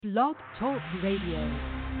Blog Talk Radio.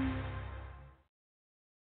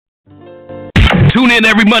 Tune in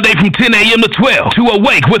every Monday from 10 a.m. to 12 to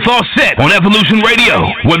Awake with Offset on Evolution Radio,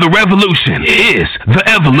 where the revolution is the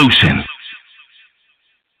evolution.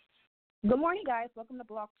 Good morning, guys. Welcome to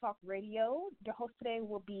Blog Talk Radio. Your host today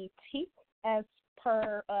will be Tique. As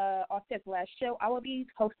per Offset's last show, I will be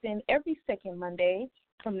hosting every second Monday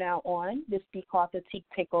from now on. This will be called the Tique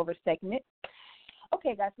Takeover segment.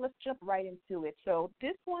 Okay, guys, let's jump right into it. So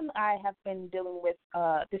this one, I have been dealing with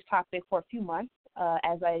this topic for a few months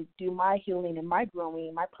as I do my healing and my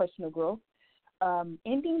growing, my personal growth,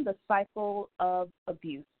 ending the cycle of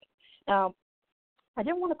abuse. Now, I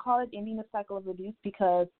didn't want to call it ending the cycle of abuse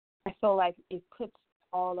because I feel like it puts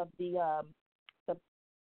all of the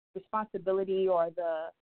responsibility or I'm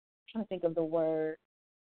trying to think of the word,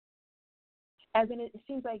 as in it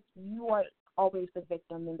seems like you are always the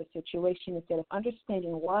victim in the situation instead of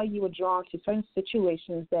understanding why you were drawn to certain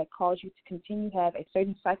situations that cause you to continue to have a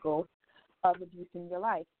certain cycle of abuse in your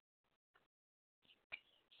life.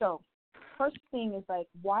 So, first thing is like,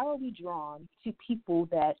 why are we drawn to people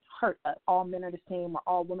that hurt us? All men are the same or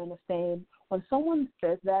all women are the same. When someone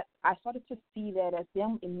says that, I started to see that as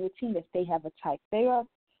them admitting that they have a type. They are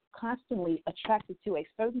constantly attracted to a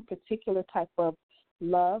certain particular type of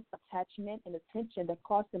love, attachment, and attention that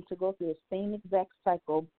caused them to go through the same exact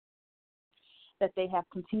cycle that they have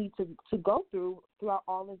continued to go through throughout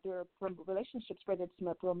all of their relationships, whether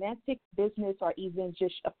it's romantic, business, or even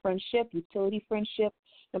just a friendship, utility friendship.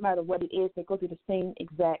 No matter what it is, they go through the same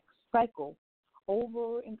exact cycle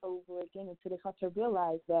over and over again until they start to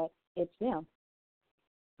realize that it's them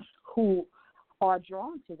who are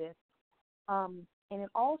drawn to this. And it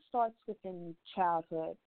all starts within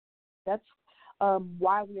childhood. That's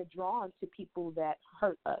why we are drawn to people that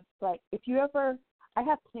hurt us. Like, if you ever, I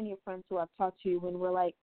have plenty of friends who I've talked to when we're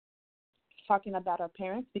like talking about our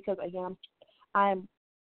parents, because again, I'm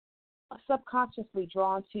subconsciously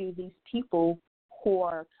drawn to these people who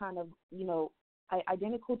are kind of,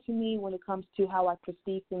 identical to me when it comes to how I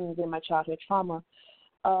perceive things in my childhood trauma.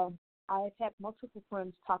 I've had multiple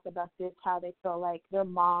friends talk about this, how they felt like their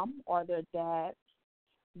mom or their dad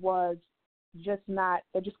was just not,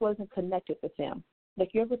 it just wasn't connected with them. Like,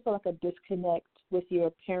 you ever feel like a disconnect with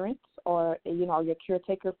your parents or, your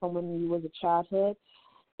caretaker from when you was a childhood?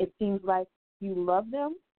 It seems like you love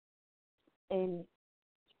them and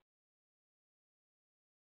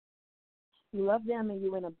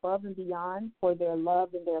you went above and beyond for their love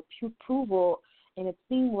and their approval, and it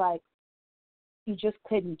seemed like you just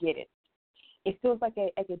couldn't get it. It feels like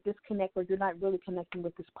a disconnect where you're not really connecting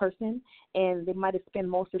with this person, and they might have spent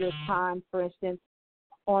most of their time, for instance,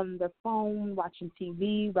 on their phone, watching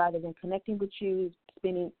TV, rather than connecting with you,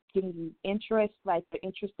 giving you interest, like they're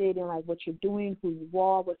interested in like what you're doing, who you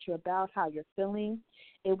are, what you're about, how you're feeling.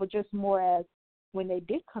 It was just more as when they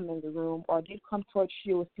did come in the room or did come towards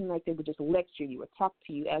you, it seemed like they would just lecture you or talk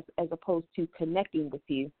to you as opposed to connecting with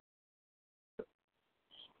you.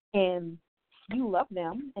 And you love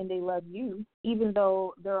them and they love you, even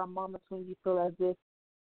though there are moments when you feel as if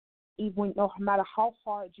even no matter how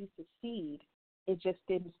hard you succeed, it just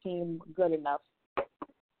didn't seem good enough.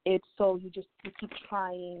 It's so you keep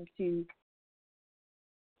trying to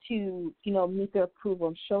meet their approval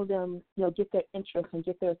and show them, get their interest and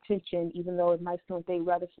get their attention, even though it might seem like they'd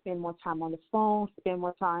rather spend more time on the phone, spend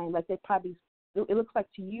more time, like it looks like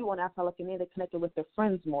to you on outside looking in, they're connected with their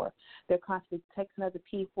friends more. They're constantly texting other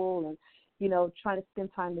people and, trying to spend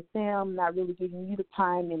time with them, not really giving you the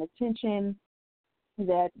time and attention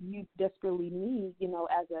that you desperately need,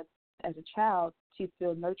 as a child to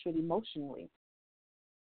feel nurtured emotionally.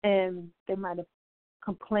 And they might have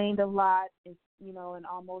complained a lot and, and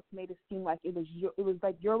almost made it seem like it was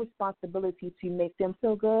like your responsibility to make them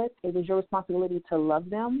feel good. It was your responsibility to love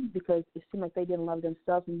them because it seemed like they didn't love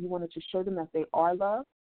themselves and you wanted to show them that they are loved.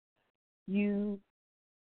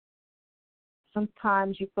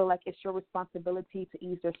 Sometimes you feel like it's your responsibility to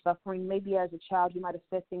ease their suffering. Maybe as a child you might have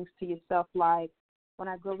said things to yourself like, when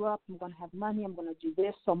I grow up, I'm going to have money, I'm going to do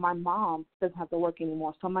this, so my mom doesn't have to work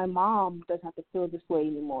anymore, so my mom doesn't have to feel this way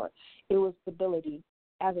anymore. It was stability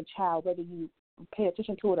as a child, whether you pay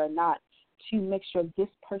attention to it or not, to make sure this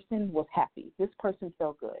person was happy, this person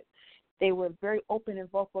felt good. They were very open and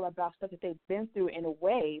vocal about stuff that they've been through in a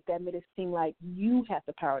way that made it seem like you have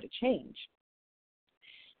the power to change.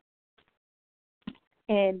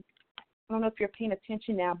 And I don't know if you're paying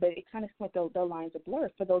attention now, but it kind of seems like the lines are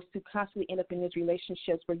blurred for those who constantly end up in these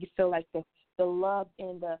relationships where you feel like the love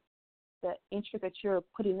and the interest that you're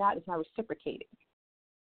putting out is not reciprocated.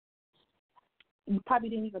 You probably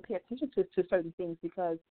didn't even pay attention to certain things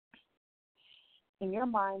because in your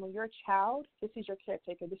mind, when you're a child, this is your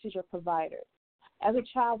caretaker, this is your provider. As a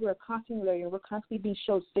child, we're constantly learning. We're constantly being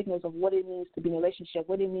shown signals of what it means to be in a relationship,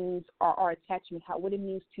 what it means, our attachment, what it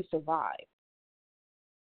means to survive.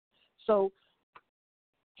 So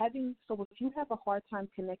if you have a hard time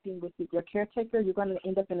connecting with your caretaker, you're going to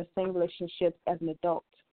end up in the same relationship as an adult.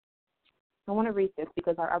 I want to read this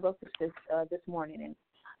because I wrote this morning, and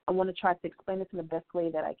I want to try to explain this in the best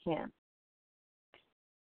way that I can.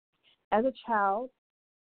 As a child,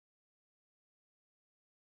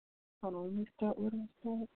 hold on, let me start what I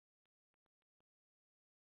said.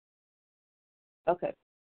 Okay,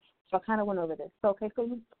 so I kind of went over this. So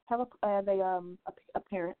you have a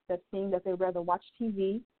parent that's saying that they'd rather watch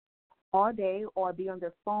TV all day or be on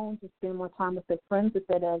their phones and spend more time with their friends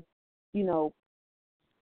instead of,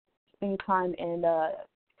 spending time and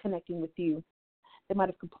connecting with you. They might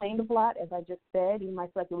have complained a lot, as I just said. You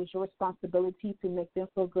might feel like it was your responsibility to make them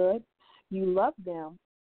feel good. You love them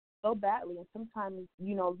so badly, and sometimes,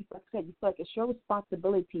 like I said, you feel like it's your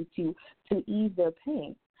responsibility to ease their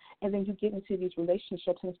pain. And then you get into these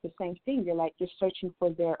relationships, and it's the same thing. You're searching for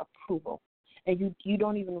their approval, and you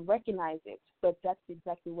don't even recognize it, but that's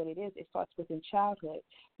exactly what it is. It starts within childhood.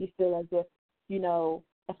 You feel as if,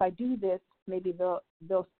 if I do this, maybe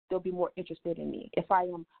they'll be more interested in me. If I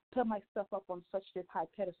put myself up on such this high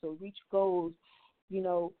pedestal, reach goals,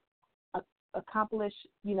 accomplish,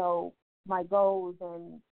 my goals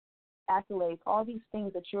and accolades, all these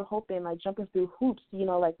things that you're hoping, like jumping through hoops,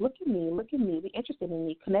 like look at me, be interested in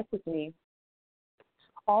me, connect with me.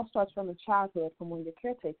 All starts from childhood, from when you're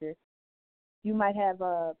caretaker. You might have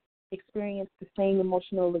experienced the same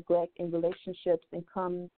emotional neglect in relationships and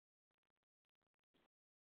come.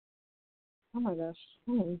 Oh my gosh,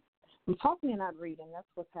 I'm talking and not reading. That's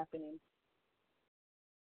what's happening.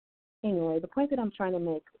 Anyway, the point that I'm trying to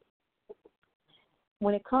make,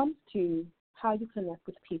 when it comes to how you connect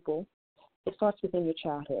with people, it starts within your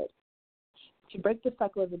childhood. To break the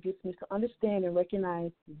cycle of abuse means to understand and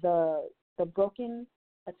recognize the broken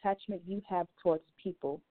attachment you have towards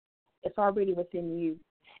people. It's already within you.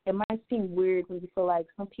 It might seem weird when you feel like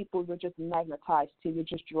some people you're just magnetized to, you're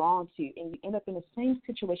just drawn to, and you end up in the same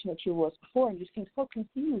situation that you was before, and you seem so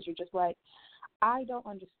confused. You're just like, I don't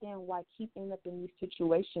understand why I keep ending up in these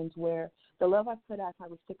situations where the love I put out is not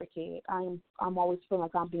reciprocated. I'm always feeling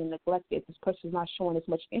like I'm being neglected. This person's not showing as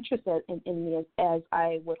much interest in me as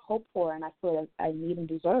I would hope for, and I feel like I need and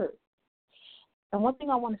deserve. And one thing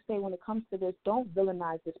I want to say when it comes to this, don't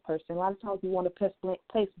villainize this person. A lot of times we want to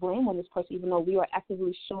place blame on this person, even though we are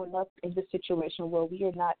actively showing up in this situation where we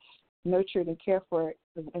are not nurtured and cared for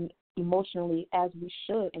and emotionally as we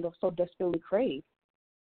should and so desperately crave.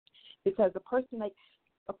 Because a person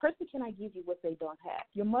cannot give you what they don't have.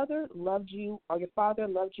 Your mother loved you or your father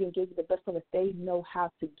loved you and gave you the best of what they know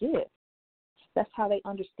how to give. That's how they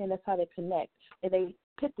understand. That's how they connect. And they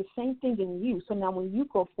put the same thing in you. So now when you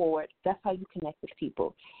go forward, that's how you connect with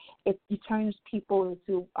people. It turns people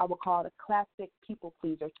into, I would call it, a classic people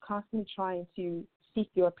pleaser, constantly trying to seek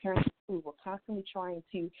your parents' approval, constantly trying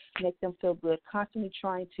to make them feel good, constantly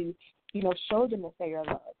trying to, show them that they are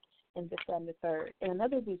loved, and this, that, and the third. And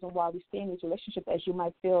another reason why we stay in these relationships, as you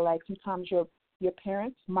might feel like sometimes your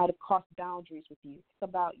parents might have crossed boundaries with you. It's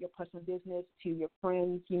about your personal business to your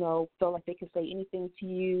friends, feel like they could say anything to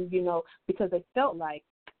you, because they felt like,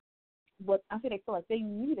 they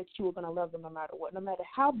knew that you were going to love them no matter what, no matter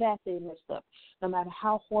how bad they messed up, no matter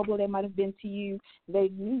how horrible they might have been to you, they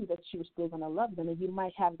knew that you were still going to love them, and you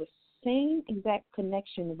might have the same exact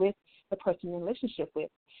connection with the person you're in a relationship with.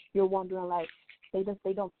 You're wondering, like, they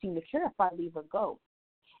don't seem to care if I leave or go.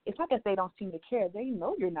 It's not that they don't seem to care. They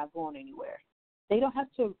know you're not going anywhere. They don't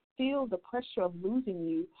have to feel the pressure of losing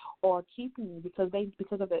you or keeping you because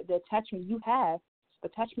of the attachment you have, the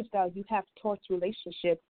attachment style you have towards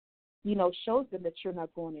relationships, shows them that you're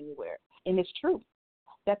not going anywhere. And it's true.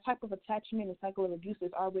 That type of attachment and cycle of abuse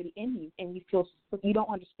is already in you, and you don't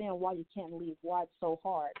understand why you can't leave, why it's so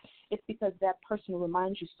hard. It's because that person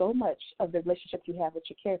reminds you so much of the relationship you have with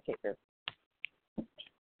your caretaker.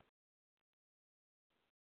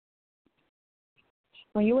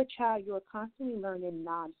 When you're a child, you're constantly learning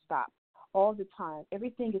nonstop, all the time.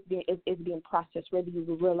 Everything is being processed, whether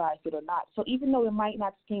you realize it or not. So even though it might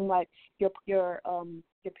not seem like your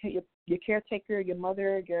caretaker, your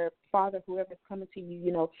mother, your father, whoever's coming to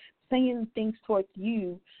you, saying things towards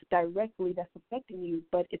you directly that's affecting you,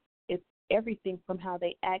 but it's everything from how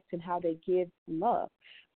they act and how they give love.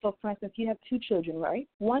 So, for instance, you have two children, right?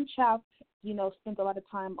 One child, spends a lot of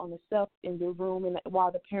time on themselves in their room, and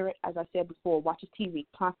while the parent, as I said before, watches TV,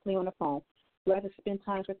 constantly on the phone, rather spend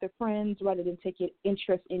time with their friends rather than take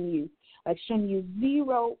interest in you, like showing you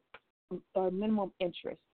zero or minimum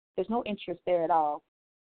interest. There's no interest there at all,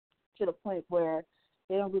 to the point where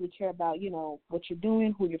they don't really care about, what you're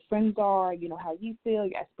doing, who your friends are, how you feel,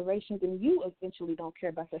 your aspirations, and you eventually don't care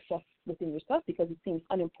about yourself within yourself because it seems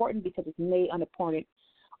unimportant because it's made unimportant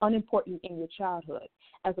in your childhood,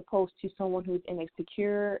 as opposed to someone who's in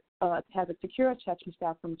has a secure attachment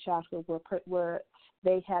style from childhood where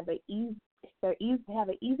they have an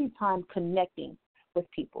easy time connecting with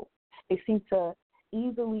people. They seem to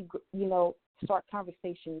easily, start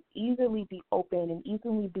conversations, easily be open, and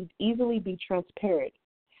easily be transparent,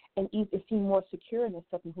 and seem more secure in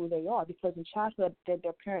themselves and who they are, because in childhood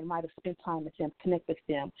their parent might have spent time with them, connect with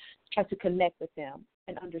them, try to connect with them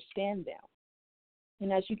and understand them.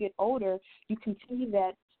 And as you get older, you continue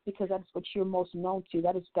that because that's what you're most known to.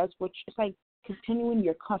 That's what it's like, continuing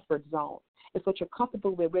your comfort zone. It's what you're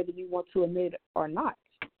comfortable with, whether you want to admit it or not.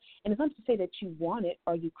 And it's not to say that you want it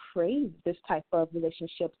or you crave this type of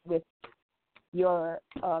relationships with your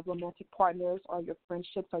romantic partners or your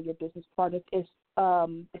friendships or your business partners. It's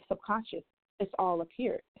subconscious. It's all up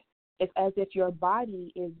here. It's as if your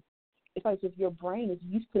body is, it's as if your brain is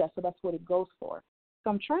used to that, so that's what it goes for. So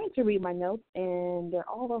I'm trying to read my notes, and they're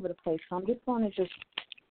all over the place. So I'm just going to just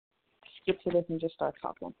skip to this and just start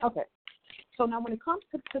talking. Okay. So now when it comes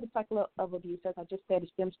to the cycle of abuse, as I just said, it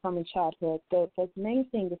stems from in childhood. The main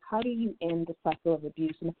thing is, how do you end the cycle of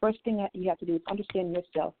abuse? And the first thing that you have to do is understand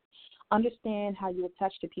yourself. Understand how you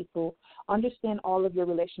attach to people. Understand all of your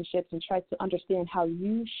relationships and try to understand how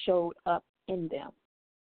you showed up in them.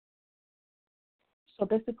 So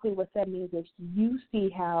basically what that means is you see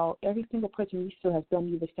how every single person you feel has done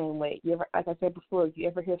you the same way. You ever, like I said before, you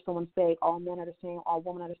ever hear someone say all men are the same, all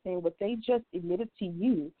women are the same? What they just admitted to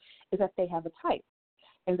you is that they have a type.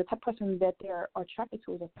 And the type of person that they're attracted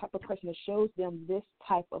to is a type of person that shows them this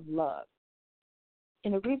type of love.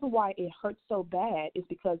 And the reason why it hurts so bad is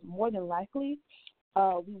because more than likely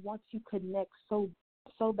we want to connect so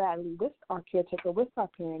badly with our caretaker, with our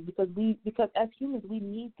parent, because as humans we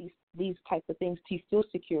need these types of things to feel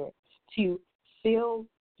secure, to feel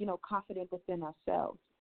confident within ourselves.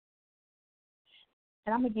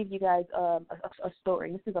 And I'm gonna give you guys a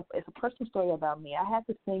story. It's a personal story about me. I had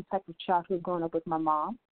the same type of childhood growing up with my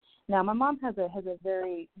mom. Now my mom has a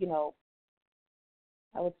very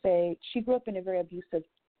I would say she grew up in a very abusive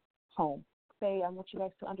home. I want you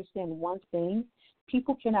guys to understand one thing: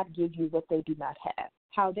 people cannot give you what they do not have.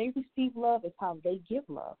 How they receive love is how they give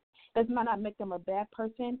love. It might not make them a bad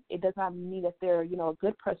person. It does not mean that they're, a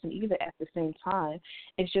good person either at the same time.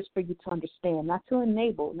 It's just for you to understand, not to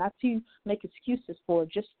enable, not to make excuses for,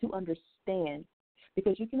 just to understand.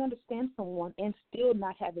 Because you can understand someone and still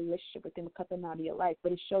not have a relationship with them and cut them out of your life.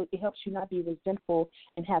 But it helps you not be resentful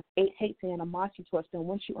and have hate and animosity towards them.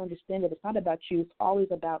 Once you understand that it's not about you, it's always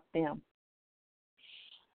about them.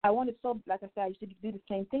 Like I said, I used to do the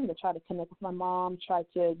same thing, to try to connect with my mom, I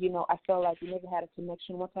felt like we never had a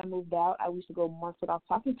connection. Once I moved out, I used to go months without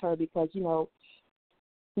talking to her because,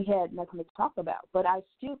 we had nothing to talk about. But I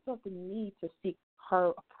still felt the need to seek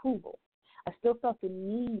her approval. I still felt the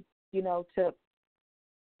need, to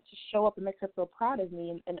show up and make her feel proud of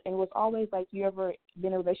me. And it was always like, you ever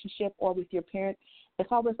been in a relationship or with your parents,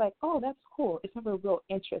 it's always like, oh, that's cool. It's never a real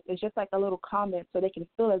interest. It's just like a little comment so they can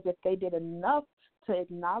feel as if they did enough to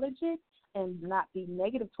acknowledge it and not be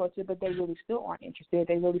negative towards it, but they really still aren't interested.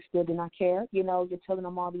 They really still do not care. You're telling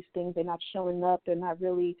them all these things. They're not showing up. They're not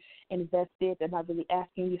really invested. They're not really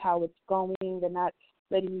asking you how it's going. They're not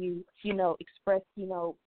letting you, express,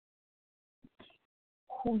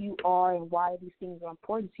 who you are and why these things are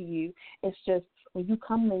important to you. It's just when you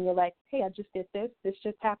come in, you're like, hey, I just did this. This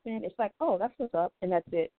just happened. It's like, oh, that's what's up, and that's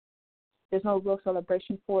it. There's no real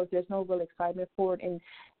celebration for it. There's no real excitement for it.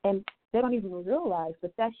 And they don't even realize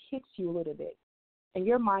that hits you a little bit. In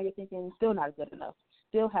your mind, you're thinking, still not good enough.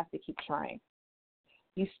 Still have to keep trying.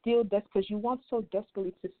 You still, that's because you want so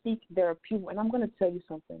desperately to seek their approval. And I'm going to tell you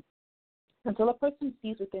something. Until a person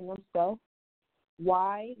sees within themselves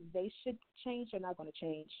why they should change, they're not going to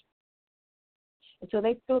change. Until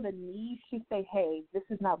they feel the need to say, hey, this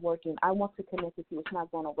is not working. I want to connect with you. It's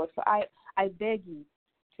not going to work. So I beg you,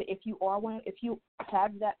 if you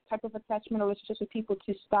have that type of attachment or relationship with people,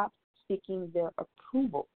 to stop seeking their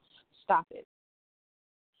approval. Stop it.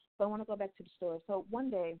 So I want to go back to the story. So one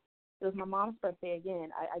day, it was my mom's birthday again.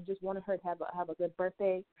 I just wanted her to have a good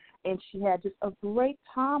birthday, and she had just a great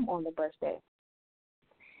time on the birthday.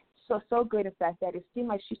 So great, in fact, that it seemed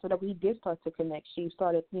like we did start to connect. She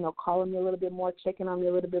started, calling me a little bit more, checking on me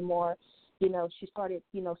a little bit more. She started,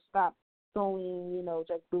 stop throwing,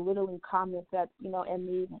 just belittling comments that, and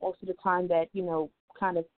me most of the time that,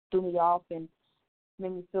 kind of threw me off and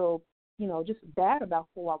made me feel, just bad about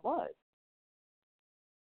who I was.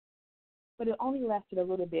 but it only lasted a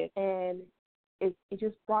little bit. And it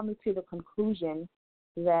just brought me to the conclusion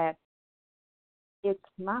that it's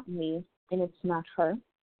not me and it's not her.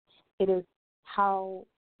 It is how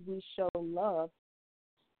we show love,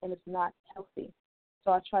 and it's not healthy. So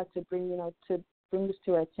I tried to bring this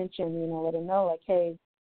to her attention, let her know, like, hey,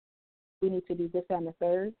 we need to do this, that, and the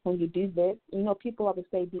third. When you do this, people always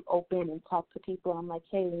say be open and talk to people. I'm like,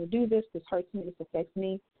 hey, when you do this, this hurts me, this affects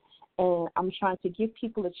me. And I'm trying to give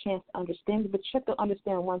people a chance to understand it. But you have to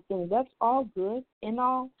understand one thing. That's all good and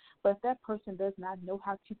all, but if that person does not know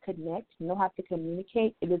how to connect, know how to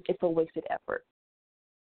communicate, it's a wasted effort.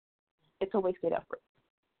 It's a wasted effort.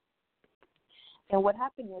 And what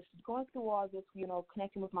happened is going through all this,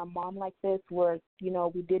 connecting with my mom like this where,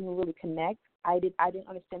 we didn't really connect. I didn't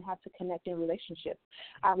understand how to connect in relationships.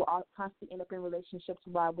 I would constantly end up in relationships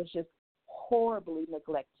where I was just horribly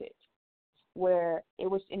neglected, where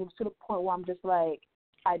it was to the point where I'm just like,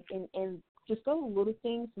 and just those little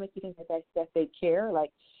things make you think that they care.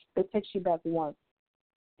 Like, they text you back once.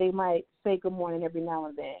 They might say good morning every now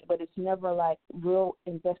and then, but it's never like real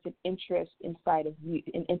invested interest inside of you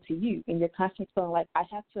and into you. And you're constantly feeling like I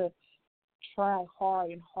have to try hard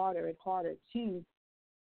and harder and harder to,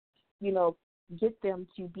 get them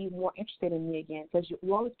to be more interested in me again, because you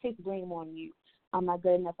always take blame on you. I'm not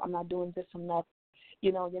good enough. I'm not doing this enough.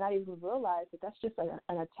 You're not even realize that that's just an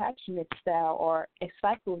attachment style or a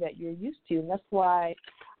cycle that you're used to. And that's why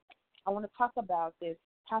I want to talk about this,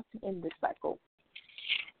 how to end this cycle.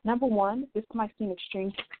 Number one, this might seem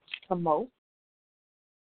extreme to most,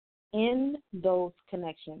 in those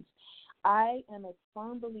connections. I am a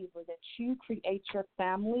firm believer that you create your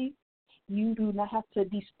family. You do not have to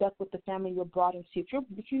be stuck with the family you're brought into. If you're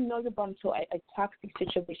brought into a toxic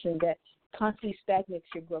situation that constantly stagnates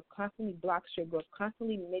your growth, constantly blocks your growth,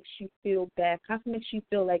 constantly makes you feel bad, constantly makes you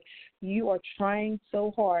feel like you are trying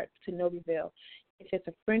so hard to no avail. If it's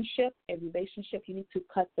a friendship, a relationship, you need to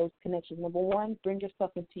cut those connections. Number one, bring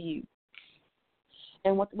yourself into you.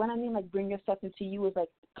 And what I mean, like, bring yourself into you is like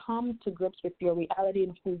come to grips with your reality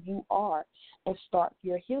and who you are and start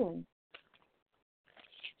your healing.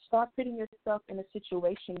 Start putting yourself in a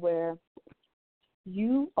situation where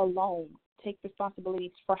you alone take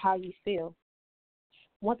responsibility for how you feel.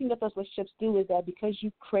 One thing that those relationships do is that because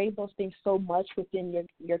you crave those things so much within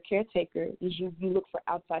your caretaker, is you look for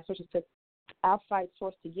outside source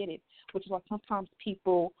to get it, which is why sometimes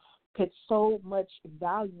people put so much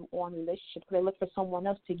value on relationships. They look for someone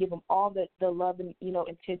else to give them all the love and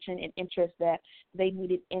attention and interest that they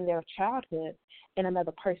needed in their childhood in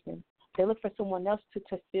another person. They look for someone else to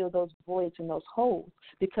fill those voids and those holes,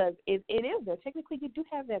 because it is there. Technically, you do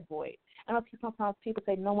have that void. I know sometimes people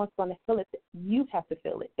say no one's going to fill it. You have to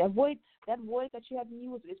fill it. That void that you have in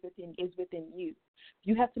you is within you.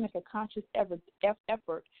 You have to make a conscious effort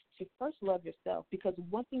to first love yourself, because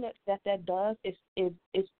one thing that does is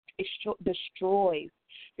destroys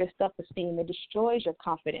your self-esteem. It destroys your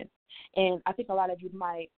confidence. And I think a lot of you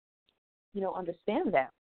might, understand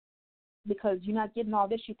that. Because you're not getting all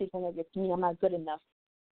this, you think, well, it's me, I'm not good enough.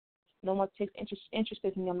 No one takes interest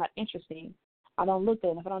in me, I'm not interesting. I don't look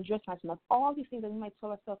good enough, I don't dress nice enough. All these things that we might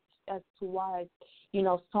tell ourselves as to why,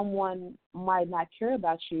 someone might not care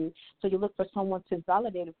about you. So you look for someone to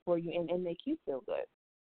validate it for you and make you feel good.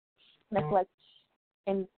 And that's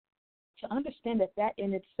and to understand that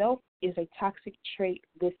in itself is a toxic trait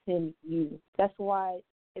within you. That's why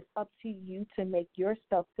it's up to you to make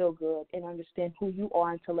yourself feel good and understand who you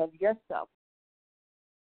are and to love yourself.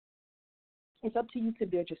 It's up to you to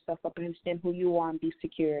build yourself up and understand who you are and be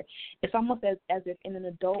secure. It's almost as if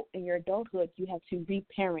in your adulthood, you have to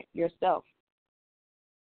reparent yourself.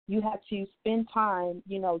 You have to spend time,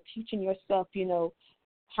 teaching yourself,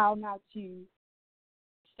 how not to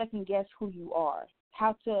second guess who you are,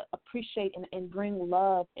 how to appreciate and bring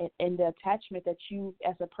love and the attachment that you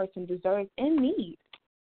as a person deserve and need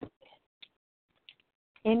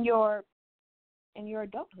in your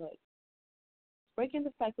adulthood. Breaking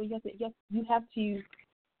the cycle, you have to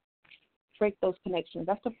break those connections.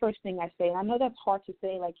 That's the first thing I say. And I know that's hard to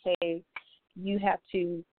say, like, hey, you have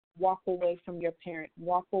to walk away from your parent,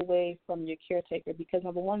 walk away from your caretaker, because,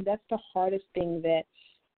 number one, that's the hardest thing that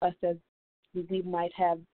us as we might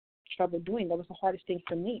have trouble doing. That was the hardest thing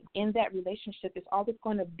for me. In that relationship, it's always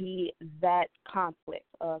going to be that conflict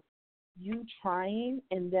of you trying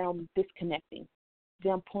and them disconnecting,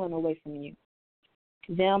 them pulling away from you,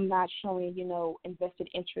 them not showing, invested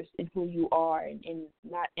interest in who you are,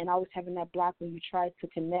 and always having that block when you try to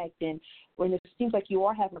connect, and when it seems like you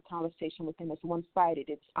are having a conversation with them, it's one-sided.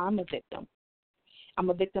 It's I'm a victim. I'm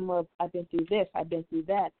a victim of I've been through this, I've been through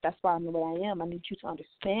that. That's why I'm the way I am. I need you to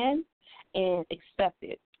understand and accept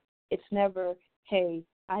it. It's never, hey,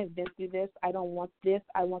 I have been through this. I don't want this.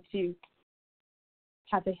 I want to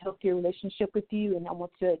have a healthier relationship with you, and I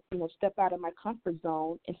want to, step out of my comfort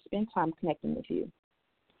zone and spend time connecting with you.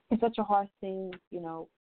 It's such a hard thing,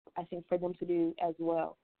 I think for them to do as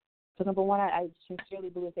well. So number one, I sincerely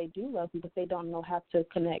believe they do love you, but they don't know how to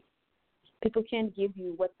connect. People can't give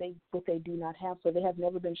you what they do not have, so they have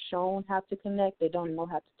never been shown how to connect. They don't know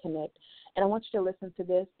how to connect. And I want you to listen to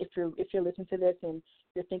this. If you're listening to this and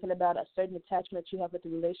you're thinking about a certain attachment you have with a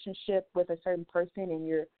relationship with a certain person, and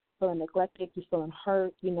you're feeling neglected, you're feeling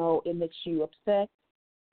hurt, it makes you upset,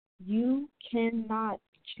 you cannot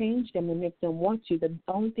change them and make them want to. The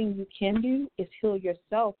only thing you can do is heal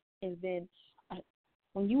yourself, and then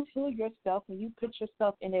when you heal yourself, when you put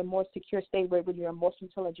yourself in a more secure state where your emotional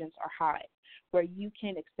intelligence are high, where you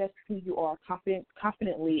can access who you are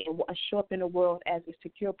confidently and show up in the world as a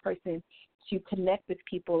secure person to connect with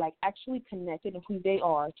people, like actually connected in who they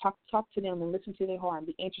are, talk to them and listen to their heart and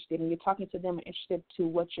be interested, and you're talking to them and interested to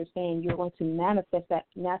what you're saying, you're going to manifest that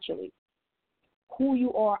naturally. Who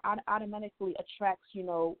you are automatically attracts,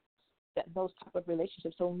 those type of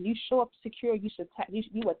relationships. So when you show up secure, you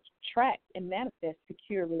attract and manifest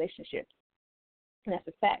secure relationships, and that's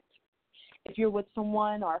a fact. If you're with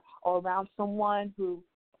someone or around someone who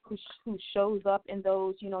shows up in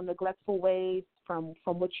those neglectful ways from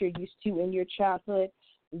what you're used to in your childhood,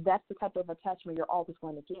 that's the type of attachment you're always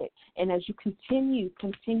going to get. And as you continue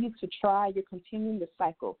to try, you're continuing the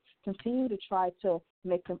cycle. Continue to try to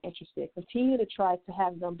make them interested. Continue to try to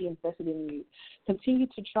have them be invested in you. Continue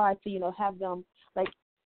to try to, have them, like,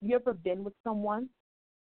 you ever been with someone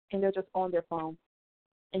and they're just on their phone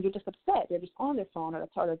and you're just upset. They're just on their phone or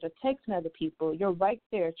they're texting other people. You're right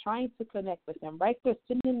there trying to connect with them, right there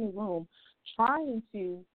sitting in the room trying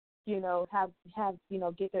to,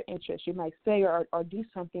 get their interest. You might say or do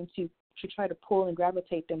something to try to pull and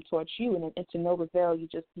gravitate them towards you, and to no avail, you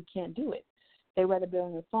can't do it. They rather be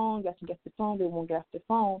on the phone, get the phone, they won't get off the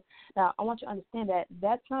phone. Now, I want you to understand that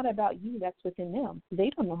that's not about you, that's within them.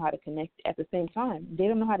 They don't know how to connect at the same time. They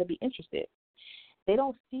don't know how to be interested. They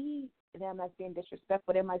don't see them as being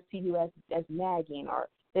disrespectful. They might see you as nagging, or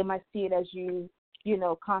they might see it as you,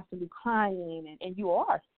 constantly crying, and you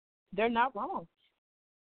are. They're not wrong.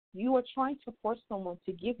 You are trying to force someone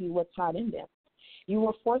to give you what's not in them. You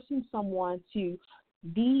are forcing someone to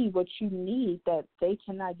be what you need that they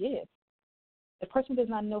cannot give. The person does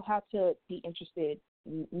not know how to be interested,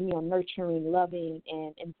 nurturing, loving,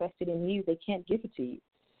 and invested in you. They can't give it to you.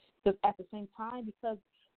 Because at the same time, because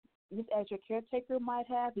just as your caretaker might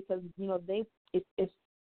have, because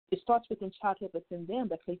it starts within childhood within them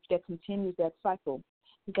that continues that cycle.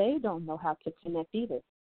 They don't know how to connect either.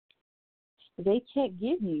 They can't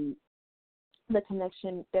give you the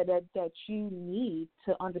connection that you need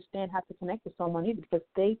to understand how to connect with someone either, because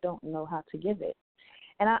they don't know how to give it.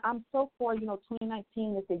 And I'm so for,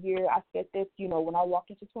 2019 is the year. I said this, when I walk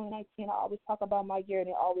into 2019, I always talk about my year, and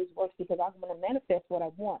it always works because I'm going to manifest what I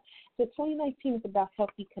want. So 2019 is about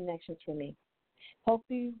healthy connections for me,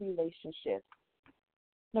 healthy relationships.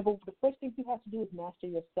 No, but the first thing you have to do is master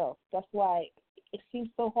yourself. That's why it seems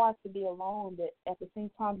so hard to be alone, but at the same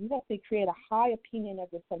time, you have to create a high opinion of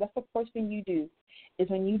yourself. That's the first thing you do, is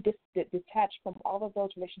when you detach from all of those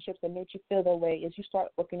relationships that made you feel that way, is you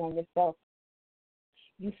start working on yourself.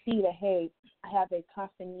 You see that, hey, I have a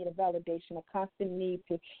constant need of validation, a constant need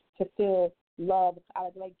to feel love.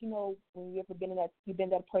 When you ever you've been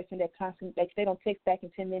that person that constantly, like, they don't text back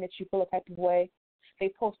in 10 minutes, you feel a type of way.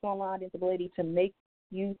 They post online the ability to make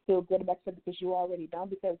you feel good about yourself because you're already done.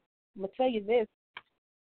 Because I'm going to tell you this,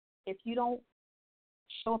 if you don't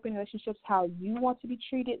show up in relationships how you want to be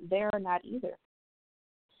treated, they're not either.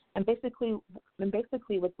 And basically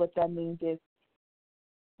what that means is,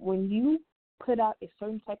 when you put out a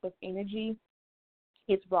certain type of energy,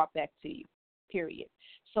 it's brought back to you, period.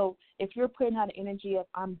 So if you're putting out an energy of,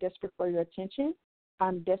 I'm desperate for your attention,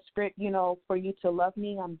 I'm desperate, for you to love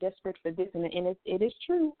me, I'm desperate for this, and it is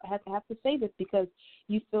true. I have to say this because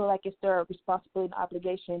you feel like it's their responsibility and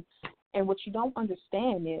obligation. And what you don't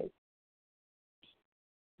understand is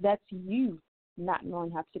that's you not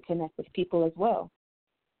knowing how to connect with people as well.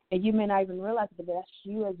 And you may not even realize it, but that's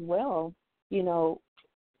you as well,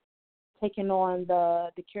 taking on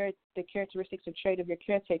the characteristics or trait of your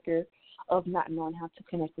caretaker of not knowing how to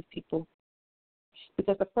connect with people.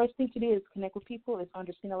 Because the first thing to do is connect with people, is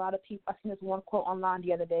understand a lot of people. I seen this one quote online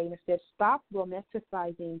the other day, and it says, stop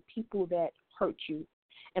romanticizing people that hurt you.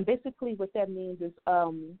 And basically what that means is,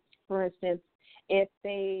 for instance, if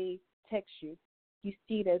they text you, you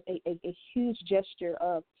see it as a huge gesture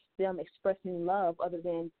of them expressing love other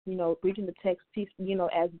than, reading the text piece,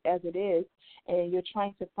 as it is, and you're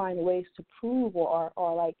trying to find ways to prove or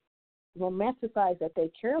like romanticize that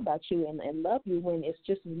they care about you and love you when it's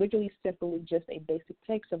just literally simply just a basic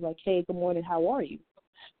text of like, hey, good morning, how are you?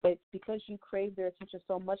 But because you crave their attention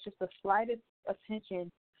so much, just the slightest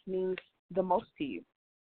attention means the most to you.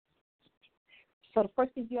 So the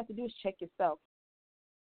first thing you have to do is check yourself.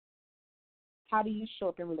 How do you show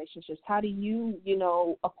up in relationships? How do you,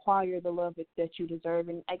 acquire the love that you deserve?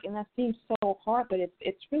 And that seems so hard, but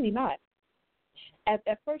it's really not.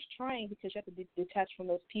 At first trying, because you have to detach from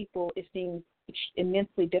those people, it seems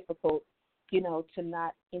immensely difficult, to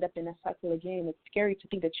not end up in that cycle again. It's scary to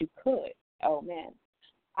think that you could. Oh, man.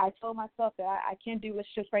 I told myself that I can't do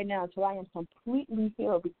relationships right now until I am completely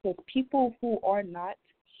healed, because people who are not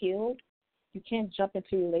healed, you can't jump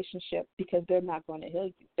into a relationship because they're not going to heal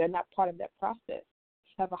you. They're not part of that process.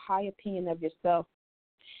 Have a high opinion of yourself,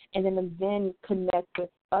 and then connect with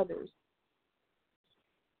others.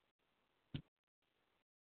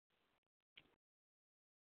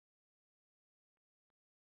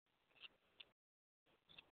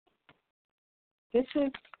 This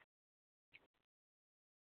is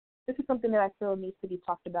something that I feel needs to be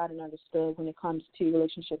talked about and understood when it comes to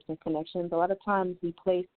relationships and connections. A lot of times we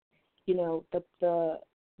place,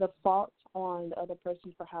 the fault on the other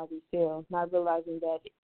person for how we feel, not realizing that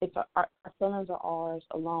it's our feelings are ours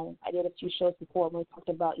alone. I did a few shows before when we talked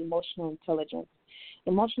about emotional intelligence.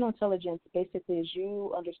 Emotional intelligence basically is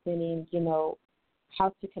you understanding, how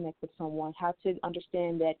to connect with someone, how to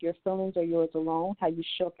understand that your feelings are yours alone, how you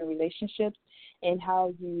show up in relationships, and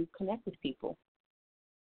how you connect with people.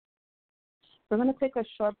 We're going to take a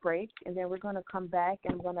short break, and then we're going to come back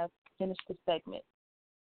and I'm going to finish the segment.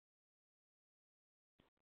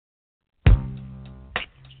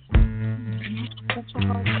 That's your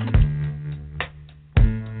heart.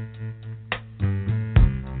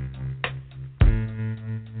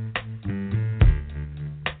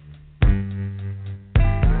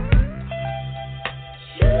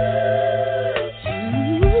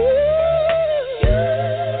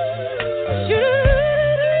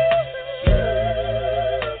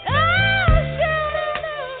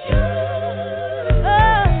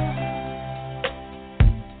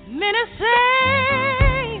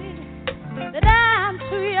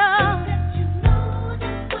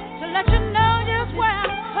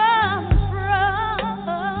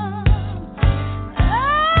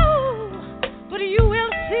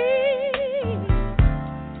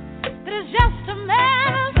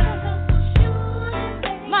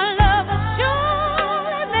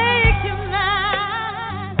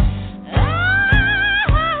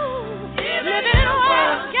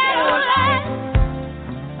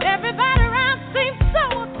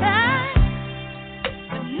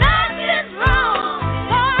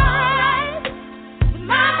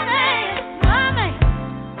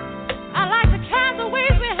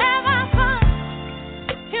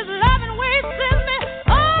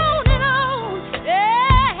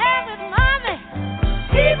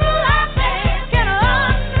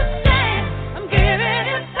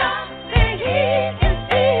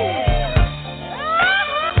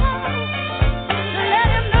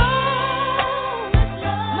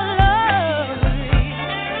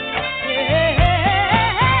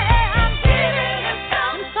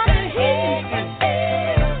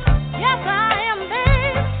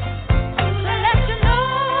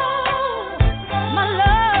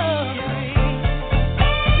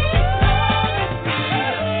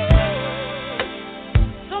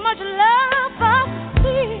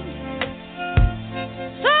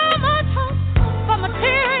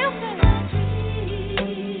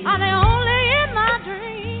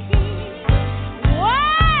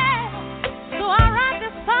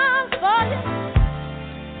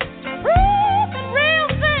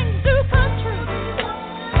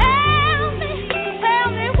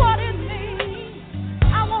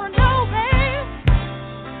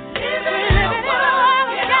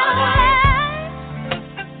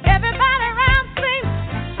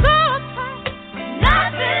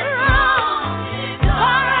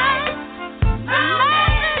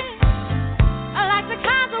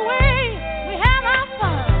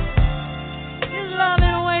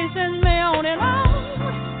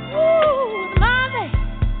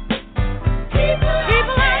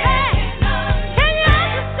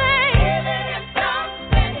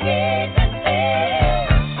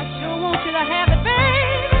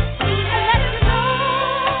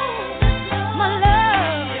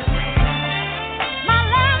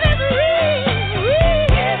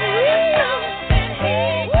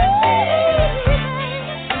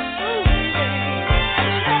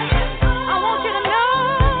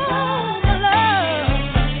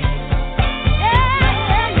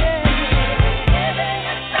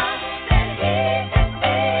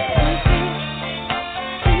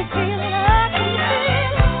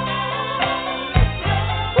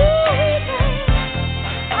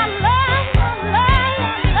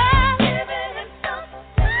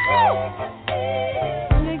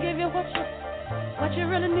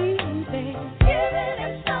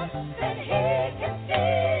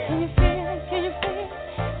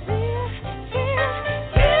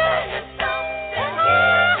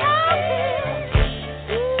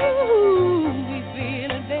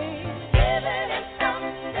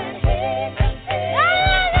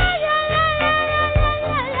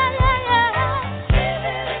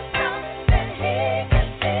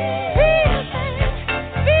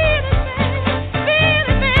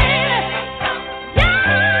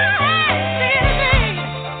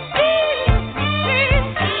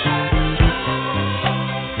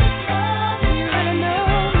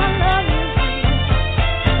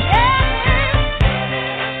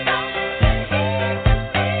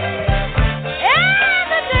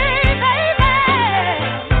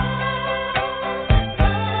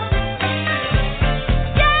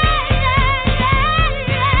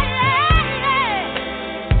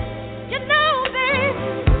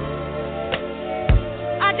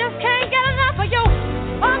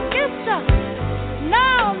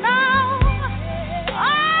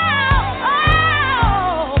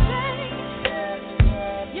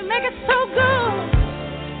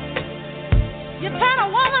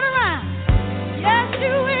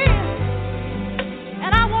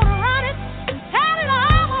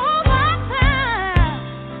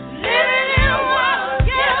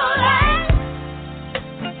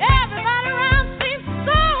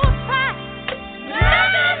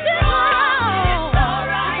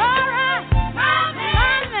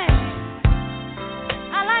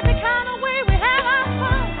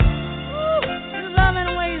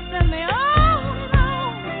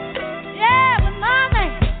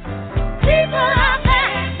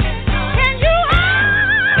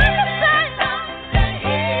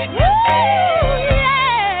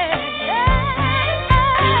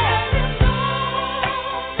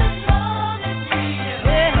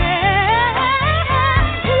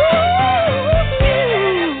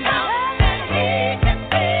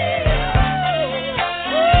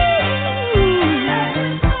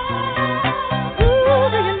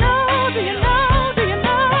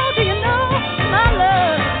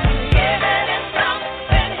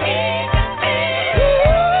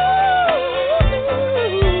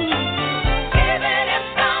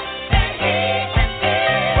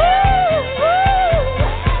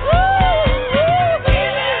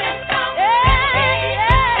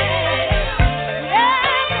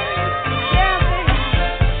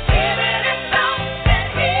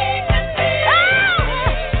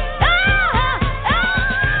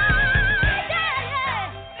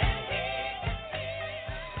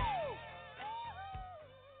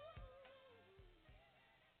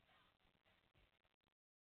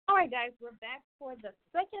 right, guys, we're back for the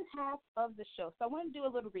second half of the show. So I want to do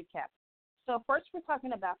a little recap. So first we're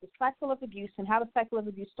talking about the cycle of abuse and how the cycle of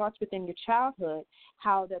abuse starts within your childhood,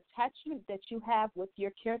 how the attachment that you have with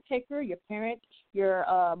your caretaker, your parent, your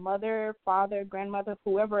mother, father, grandmother,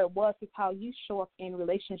 whoever it was, is how you show up in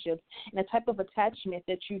relationships, and the type of attachment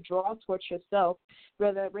that you draw towards yourself,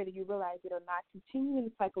 whether you realize it or not, continuing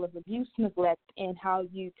the cycle of abuse, neglect, and how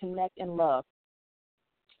you connect and love.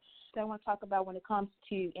 So I want to talk about when it comes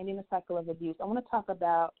to ending the cycle of abuse. I want to talk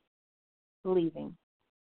about leaving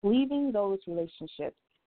those relationships.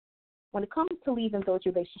 When it comes to leaving those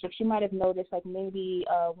relationships, you might have noticed, like maybe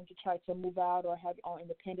when you try to move out or have your own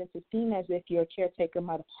independence, it seemed as if your caretaker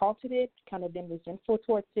might have halted it, kind of been resentful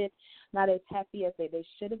towards it, not as happy as they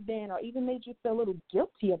should have been, or even made you feel a little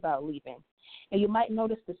guilty about leaving. And you might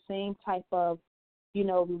notice the same type of,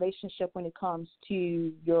 relationship when it comes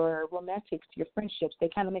to your romantics, to your friendships. They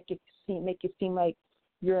kind of make it seem like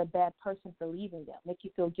you're a bad person for leaving them, make you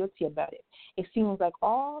feel guilty about it. It seems like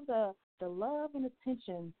all the love and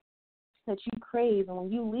attention that you crave, and when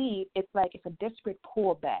you leave, it's like it's a desperate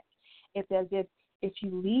pullback. It's as if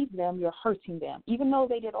you leave them, you're hurting them, even though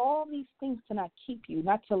they did all these things to not keep you,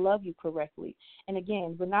 not to love you correctly. And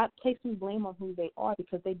again, we're not placing blame on who they are,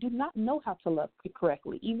 because they do not know how to love you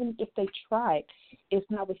correctly. Even if they try, it's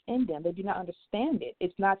not within them. They do not understand it.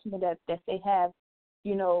 It's not something that they have,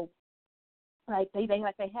 like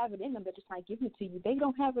they have it in them. They're just not giving it to you. They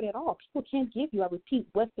don't have it at all. People can't give you, I repeat,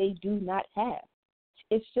 what they do not have.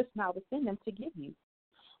 It's just not within them to give you.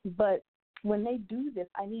 But when they do this,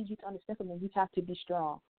 I need you to understand something. You have to be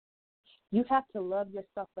strong. You have to love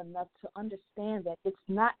yourself enough to understand that it's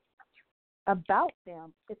not about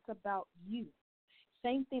them. It's about you.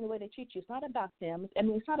 Same thing the way they treat you. It's not about them. I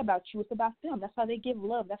mean, it's not about you. It's about them. That's how they give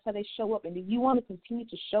love. That's how they show up. And do you want to continue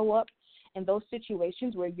to show up in those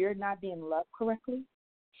situations where you're not being loved correctly,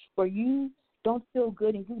 where you don't feel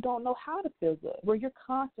good and you don't know how to feel good, where you're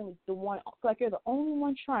constantly the one, like you're the only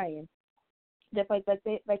one trying, that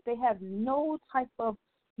they have no type of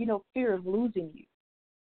fear of losing you,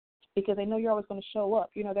 because they know you're always going to show up.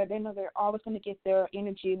 They know they're always going to get their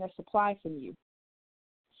energy and their supply from you.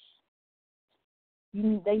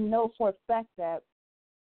 They know for a fact that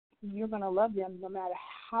you're going to love them no matter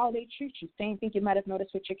how they treat you. Same thing you might have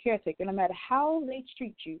noticed with your caretaker. No matter how they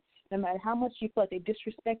treat you, no matter how much you felt they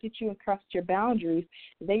disrespected you and crossed your boundaries,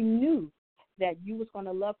 they knew that you was going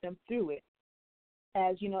to love them through it.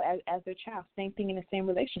 As their child, same thing in the same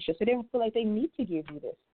relationship. So they don't feel like they need to give you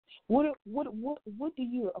this. What do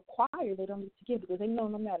you acquire they don't need to give? Because they know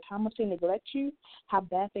no matter how much they neglect you, how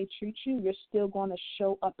bad they treat you, you're still going to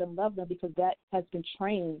show up and love them, because that has been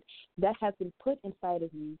trained, that has been put inside of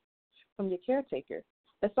you from your caretaker.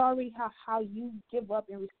 That's already how you give up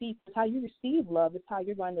and receive. It's how you receive love. It's how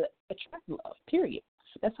you're going to attract love, period.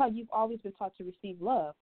 That's how you've always been taught to receive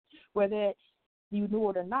love. Whether you knew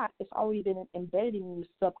it or not, it's already been embedded in you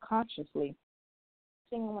subconsciously.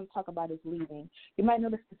 The thing I want to talk about is leaving. You might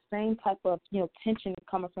notice the same type of tension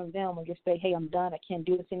coming from them when you say, "Hey, I'm done. I can't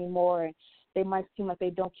do this anymore." And they might seem like they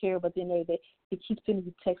don't care, but then they keep sending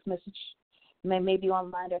you text message. Maybe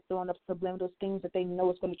online they're throwing up subliminal things that they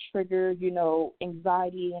know is going to trigger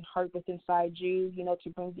anxiety and hurt within inside you,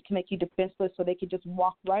 to make you defenseless, so they can just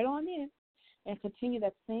walk right on in and continue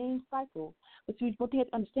that same cycle. But what they have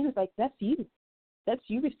to understand is, like, that's you. That's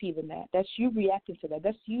you receiving that. That's you reacting to that.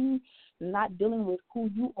 That's you not dealing with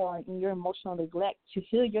who you are in your emotional neglect to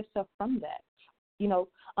heal yourself from that.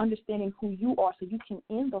 Understanding who you are so you can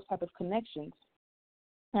end those type of connections.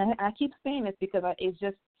 And I keep saying this because it's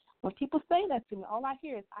just, when people say that to me, all I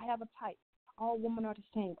hear is, I have a type. All women are the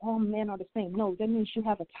same. All men are the same. No, that means you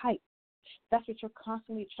have a type. That's what you're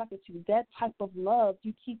constantly attracted to. That type of love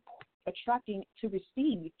you keep attracting to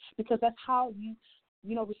receive, because that's how you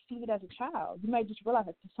receive it as a child. You might just realize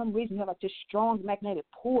that for some reason you have like this strong magnetic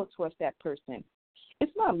pull towards that person.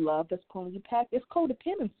 It's not love that's pulling you back. It's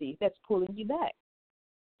codependency that's pulling you back.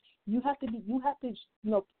 You have to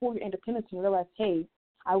pull your independence and realize, hey,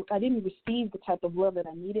 I didn't receive the type of love that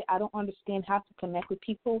I needed. I don't understand how to connect with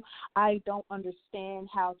people. I don't understand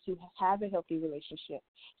how to have a healthy relationship.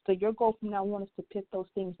 So your goal from now on is to pick those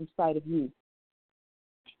things inside of you.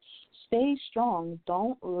 Stay strong.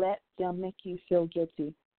 Don't let them make you feel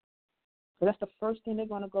guilty. So that's the first thing they're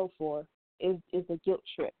going to go for is a guilt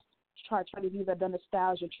trip. Try to use that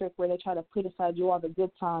nostalgia trick where they try to put inside you all the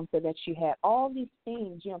good times that you had. All these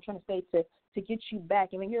things, I'm trying to say to get you back.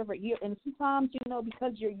 And then and sometimes,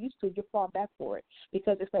 because you're used to it, you fall back for it.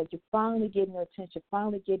 Because it's like you're finally getting their attention,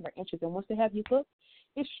 finally getting their interest. And once they have you hooked,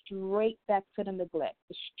 it's straight back to the neglect.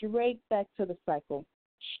 It's straight back to the cycle.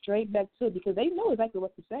 straight back to it because they know exactly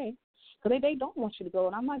what to say. Because they don't want you to go,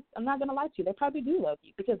 and I'm not going to lie to you. They probably do love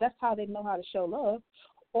you because that's how they know how to show love.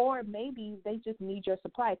 Or maybe they just need your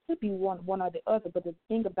supply. It could be one or the other. But the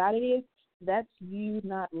thing about it is that's you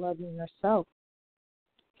not loving yourself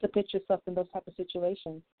to put yourself in those type of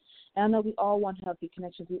situations. And I know we all want healthy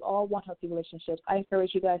connections. We all want healthy relationships. I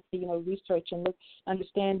encourage you guys to, research and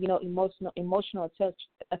understand, emotional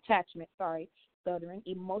attachment. Sorry, stuttering.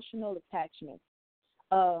 Emotional attachment.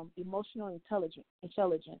 Emotional intelligence.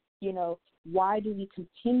 Why do we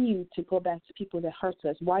continue to go back to people that hurt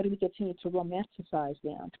us? Why do we continue to romanticize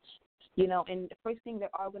them? And the first thing they're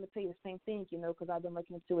all going to tell you the same thing, because I've been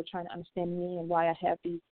looking into it, trying to understand me and why I have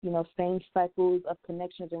these, same cycles of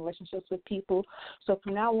connections and relationships with people. So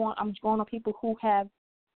from now on, I'm going on people who have,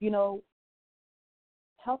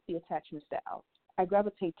 healthy attachment styles. I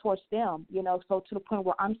gravitate towards them, so to the point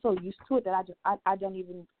where I'm so used to it that I don't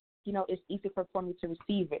even, it's easy for me to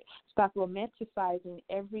receive it. Stop romanticizing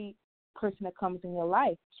every person that comes in your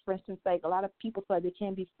life. For instance, like a lot of people feel like they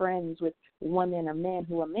can't be friends with women or men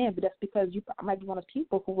who are men, but that's because you might be one of the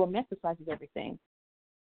people who romanticizes everything.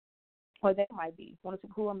 Or they might be one of the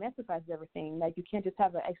people who romanticizes everything. Like you can't just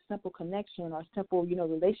have a simple connection or a simple,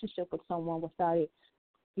 relationship with someone without it,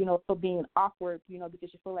 for being awkward, because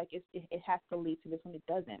you feel like it has to lead to this when it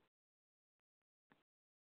doesn't.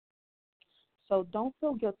 So don't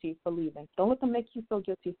feel guilty for leaving. Don't let them make you feel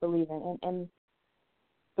guilty for leaving. And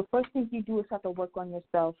the first thing you do is have to work on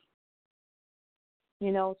yourself,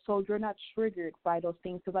 so you're not triggered by those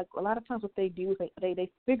things. Because, like, a lot of times what they do is they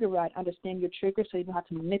figure out, understand your triggers so you don't have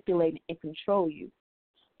to manipulate and control you.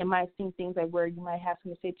 It might seem things like where you might have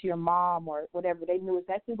something to say to your mom or whatever. They knew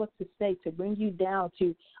exactly what to say to bring you down,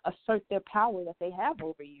 to assert their power that they have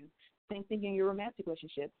over you. Same thing in your romantic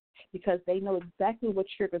relationships, because they know exactly what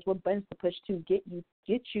triggers, what buttons to push to get you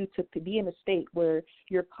to be in a state where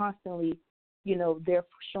you're constantly, they're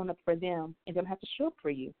showing up for them and they don't have to show up for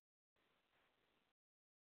you.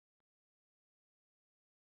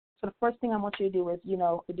 So the first thing I want you to do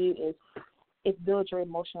is build your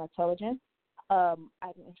emotional intelligence. I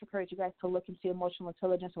encourage you guys to look into emotional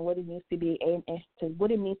intelligence and what it means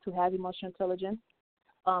what it means to have emotional intelligence.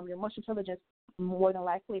 Your emotional intelligence, more than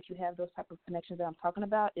likely, if you have those type of connections that I'm talking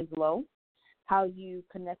about, is low. How you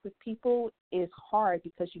connect with people is hard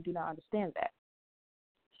because you do not understand that.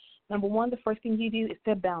 Number one, the first thing you do is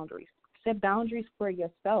set boundaries. Set boundaries for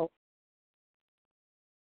yourself.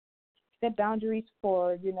 Set boundaries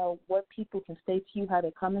for, what people can say to you, how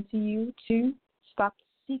they're coming to you. Two, stop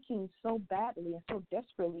seeking so badly and so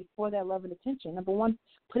desperately for that love and attention. Number one,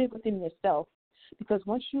 put it within yourself. Because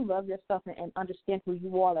once you love yourself and understand who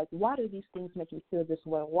you are, like, why do these things make me feel this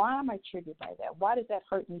way? Why am I triggered by that? Why does that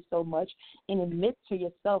hurt me so much? And admit to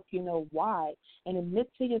yourself, why. And admit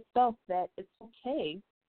to yourself that it's okay.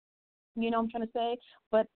 You know what I'm trying to say?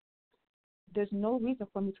 But there's no reason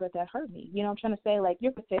for me to let that hurt me. You know what I'm trying to say? Like,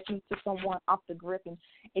 you're protecting to someone off the grip, and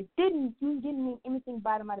you didn't mean anything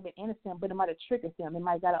by it. It might have been innocent, but it might have triggered them. It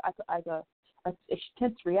might have got a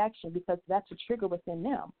tense reaction because that's a trigger within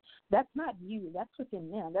them. That's not you. That's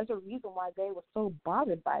within them. There's a reason why they were so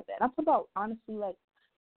bothered by that. I'm talking about, honestly, like,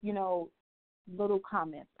 little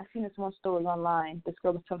comments. I've seen this one story online. This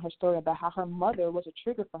girl was telling her story about how her mother was a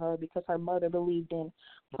trigger for her because her mother believed in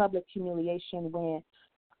public humiliation when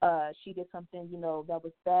she did something, that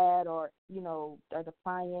was bad or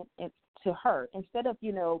defiant to her. Instead of,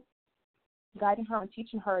 guiding her and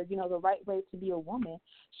teaching her, the right way to be a woman,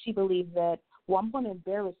 she believed that, well, I'm going to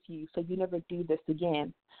embarrass you so you never do this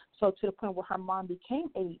again. So to the point where her mom became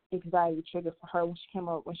a anxiety trigger for her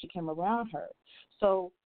when she came around her.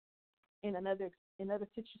 So in another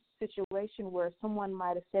situation where someone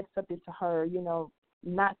might have said something to her,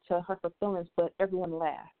 not to hurt her feelings, but everyone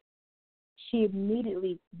laughed, she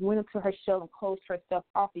immediately went into her shell and closed herself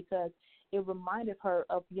off because it reminded her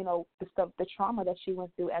of, the trauma that she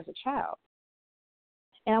went through as a child.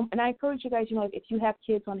 And I encourage you guys, if you have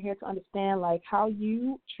kids on here, to understand, like, how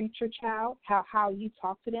you treat your child, how you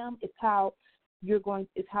talk to them is how they're going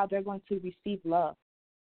to receive love.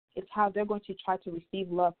 It's how they're going to try to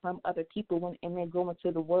receive love from other people and then go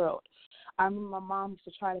into the world. I remember my mom used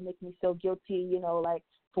to try to make me feel guilty, like,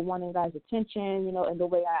 for wanting guys' attention, and the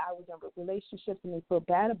way I was in relationships and they feel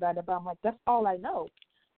bad about it. But I'm like, that's all I know.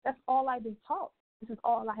 That's all I've been taught. This is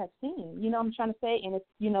all I have seen. You know what I'm trying to say? And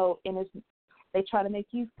it's, they try to make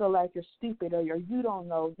you feel like you're stupid or you don't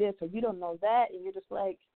know this or you don't know that. And you're just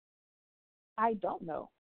like, I don't know.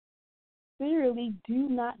 Clearly do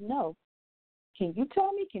not know. Can you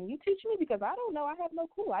tell me? Can you teach me? Because I don't know. I have no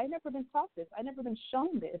clue. I've never been taught this. I've never been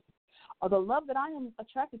shown this. Or the love that I am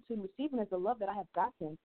attracted to and receiving is the love that I have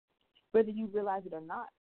gotten. whether you realize it or not.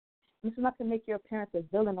 This is not to make your parents a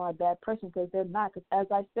villain or a bad person, because they're not. Because as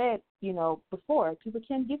I said, before, people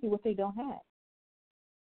can't give you what they don't have.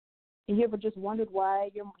 And you ever just wondered why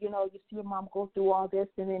you see your mom go through all this,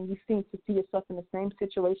 and then you seem to see yourself in the same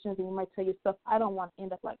situations, and you might tell yourself, I don't want to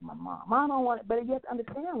end up like my mom. I don't want it. But you have to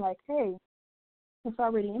understand, like, hey, it's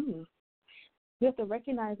already in you. You have to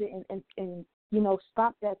recognize it and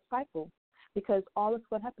stop that cycle, because all that's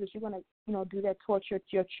what happens is you're going to, do that towards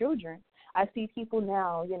your children. I see people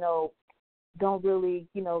now, don't really,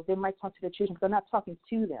 they might talk to their children, but they're not talking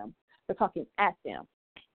to them. They're talking at them.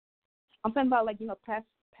 I'm talking about, like,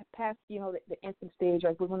 past the infant stage,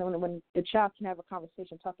 or when the child can have a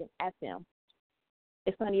conversation talking at them.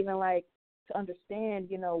 It's not even like to understand,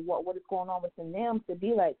 what is going on within them to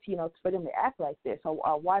be like, for them to act like this,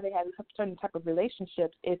 or why they have certain type of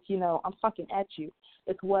relationships. It's, I'm talking at you.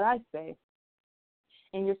 It's what I say.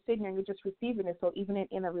 And you're sitting there and you're just receiving it. So even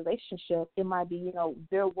in a relationship, it might be,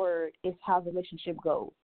 their word is how the relationship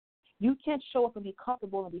goes. You can't show up and be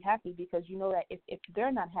comfortable and be happy, because you know that if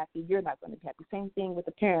they're not happy, you're not going to be happy. Same thing with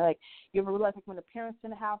the parent. Like, you ever realize, like, when the parent's in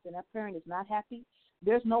the house and that parent is not happy,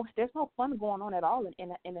 there's no fun going on at all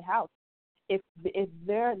in the house. If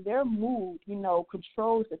their mood,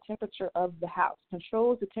 controls the temperature of the house,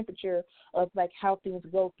 controls the temperature of, like, how things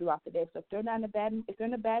go throughout the day. So if they're in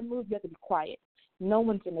a bad mood, you have to be quiet. No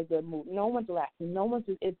one's in a good mood. No one's laughing. No one's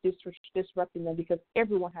disrupting them, because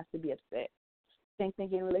everyone has to be upset. Same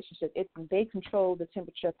thing in relationships. They control the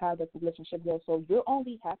temperature of how the relationship goes. So you're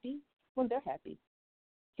only happy when they're happy,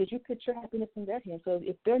 because you put your happiness in their hands. So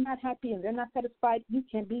if they're not happy and they're not satisfied, you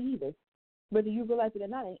can't be either, whether you realize it or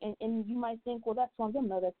not. And you might think, well, that's on them.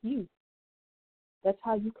 No, that's you. That's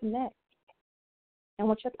how you connect. And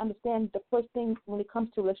what you have to understand, the first thing when it comes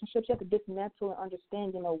to relationships, you have to dismantle and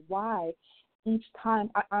understand, why each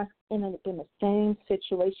time I'm in the same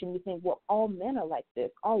situation, you think, well, all men are like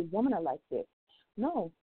this, all women are like this.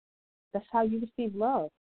 No, that's how you receive love.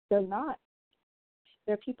 They're not.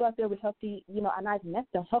 There are people out there with healthy, and I've met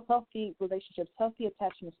them, healthy relationships, healthy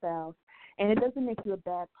attachment styles. And it doesn't make you a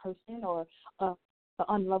bad person or an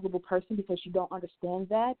unlovable person because you don't understand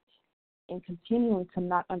that. And continuing to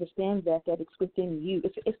not understand that it's within you.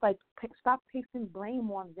 It's like, stop placing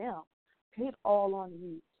blame on them. Put it all on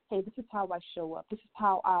you. Hey, this is how I show up. This is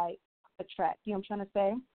how I attract. You know what I'm trying to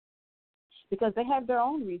say? Because they have their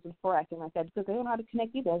own reasons for acting like that, because they don't know how to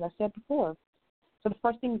connect either, as I said before.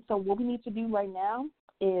 So what we need to do right now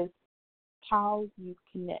is how you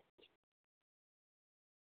connect.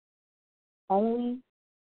 Only,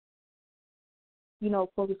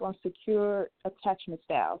 focus on secure attachment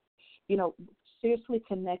styles. Seriously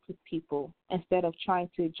connect with people instead of trying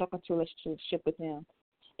to jump into a relationship with them.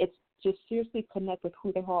 It's just seriously connect with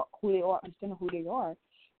who they are, understand who they are.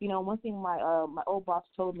 One thing my old boss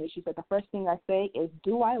told me, she said, the first thing I say is,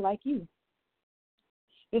 do I like you?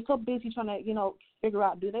 You're so busy trying to, figure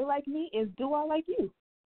out, do they like me? Do I like you?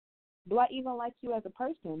 Do I even like you as a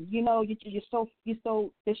person? They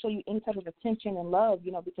show you any type of attention and love,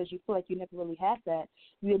 because you feel like you never really had that.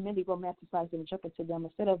 You immediately romanticize them and jump into them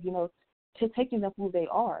instead of, taking them who they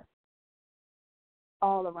are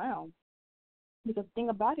all around. Because the thing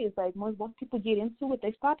about it is, like, once people get into it,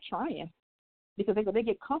 they stop trying. Because they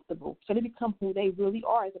get comfortable, so they become who they really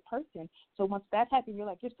are as a person. So once that happens, you're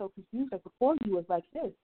like, you're so confused. Like, before you was like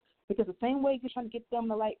this, because the same way you're trying to get them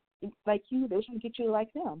to like you, they're trying to get you to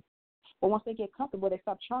like them. But once they get comfortable, they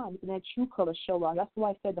stop trying, and that true colors show up. That's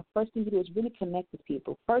why I said the first thing you do is really connect with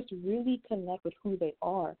people. First, really connect with who they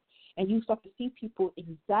are, and you start to see people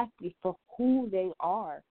exactly for who they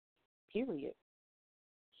are. Period.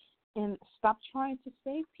 And stop trying to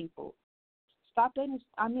save people. Stop dating.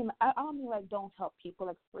 I don't mean like don't help people.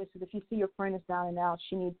 Like, for instance, if you see your friend is down and out,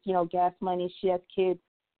 she needs, gas money, she has kids,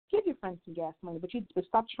 give your friend some gas money. But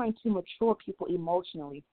stop trying to mature people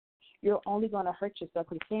emotionally. You're only going to hurt yourself.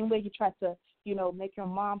 Because the same way you try to, make your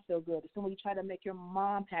mom feel good, the same way you try to make your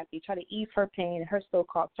mom happy, try to ease her pain and her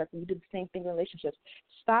so-called suffering, you do the same thing in relationships.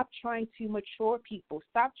 Stop trying to mature people.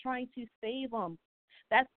 Stop trying to save them.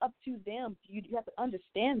 That's up to them. You have to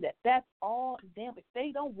understand that. That's all them. If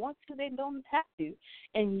they don't want to, they don't have to.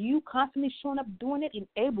 And you constantly showing up doing it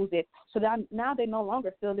enables it, so that now they no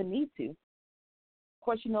longer feel the need to. Of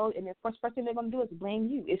course, and the first thing they're going to do is blame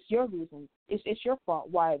you. It's your reason. It's your fault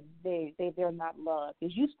why they're not loved.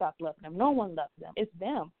 Because you stopped loving them. No one loves them. It's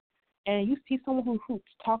them. And you see someone who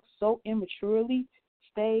talks so immaturely,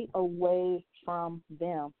 stay away from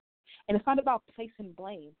them. And it's not about placing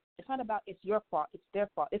blame. It's not about it's your fault, it's their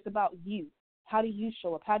fault. It's about you. How do you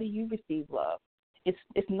show up? How do you receive love? It's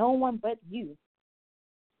no one but you.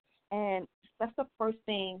 And that's the first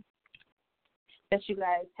thing that you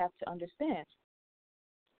guys have to understand.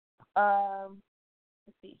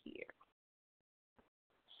 Let's see here.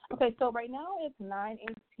 Okay, so right now it's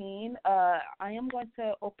 9:18. I am going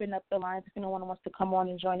to open up the lines if anyone wants to come on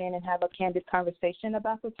and join in and have a candid conversation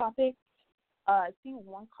about the topic. I see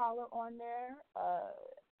one caller on there.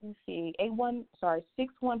 Let me see,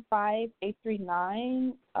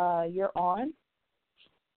 615-839. You're on.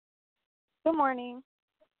 Good morning.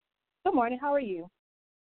 Good morning. How are you?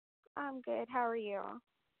 I'm good. How are you?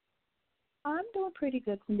 I'm doing pretty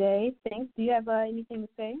good today. Thanks. Do you have anything to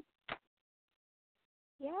say?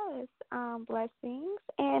 Yes, blessings.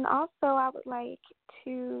 And also, I would like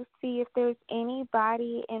to see if there's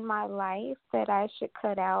anybody in my life that I should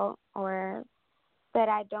cut out or that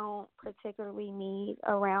I don't particularly need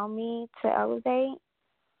around me to elevate.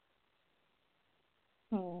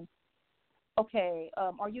 Okay.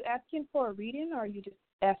 Are you asking for a reading, or are you just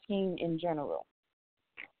asking in general?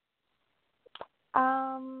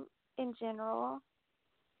 In general.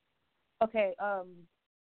 Okay.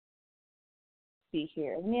 See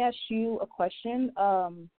here. Let me ask you a question.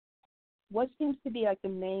 What seems to be like the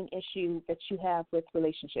main issue that you have with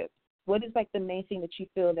relationships? What is like the main thing that you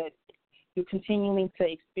feel that you're continuing to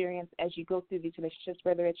experience as you go through these relationships,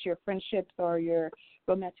 whether it's your friendships or your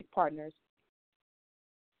romantic partners?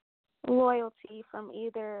 Loyalty from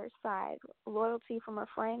either side. Loyalty from a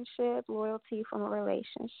friendship, loyalty from a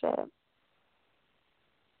relationship.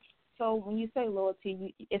 So when you say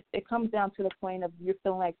loyalty, it comes down to the point of you're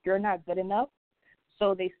feeling like you're not good enough,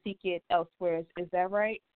 so they seek it elsewhere. Is that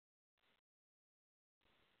right?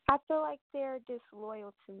 I feel like they're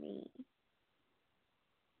disloyal to me.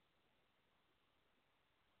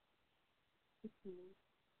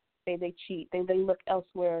 They cheat. They look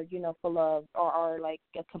elsewhere, for love or like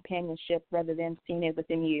a companionship rather than seeing it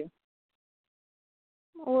within you.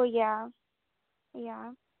 Well, yeah.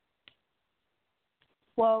 Yeah.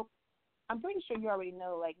 Well, I'm pretty sure you already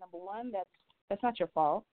know, like, number one, that's not your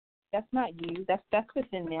fault. That's not you. That's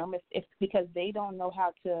within them. It's because they don't know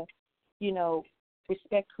how to,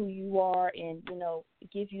 respect who you are and,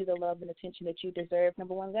 give you the love and attention that you deserve.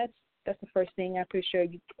 Number one, that's the first thing. I'm pretty sure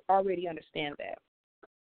you already understand that.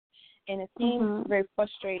 And it seems very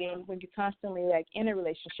frustrating when you're constantly, like, in a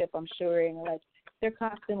relationship, I'm sure, and, like, they're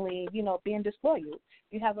constantly, being disloyal.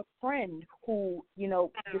 You have a friend who,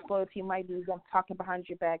 disloyalty might be them talking behind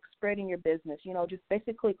your back, spreading your business, just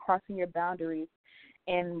basically crossing your boundaries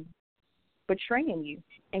and betraying you.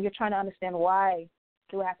 And you're trying to understand why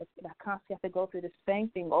do I constantly have to go through the same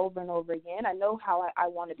thing over and over again. I know how I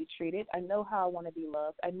want to be treated. I know how I want to be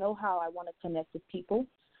loved. I know how I want to connect with people.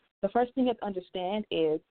 The first thing you have to understand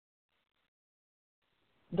is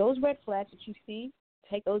those red flags that you see,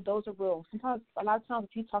 take those are real. Sometimes, a lot of times,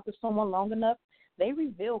 if you talk to someone long enough, they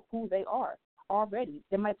reveal who they are already.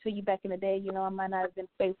 They might tell you back in the day, I might not have been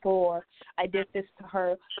faithful or I did this to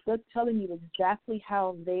her. They're telling you exactly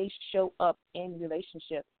how they show up in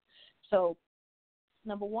relationships. So,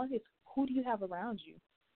 number one is, who do you have around you?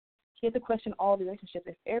 Here's the question: all relationships.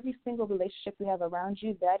 If every single relationship you have around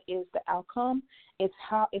you, that is the outcome. That's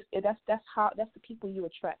the people you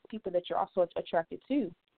attract, people that you're also attracted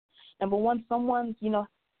to. Number one,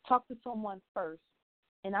 talk to someone first.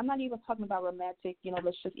 And I'm not even talking about romantic,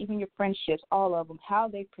 relationships, even your friendships, all of them, how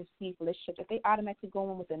they perceive relationships. If they automatically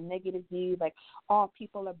go in with a negative view, like all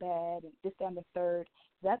people are bad and this, that, and the third,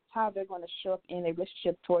 that's how they're going to show up in a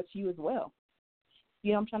relationship towards you as well.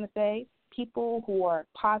 You know what I'm trying to say? People who are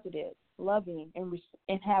positive, loving, and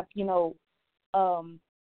have,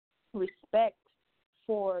 respect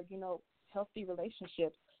for, healthy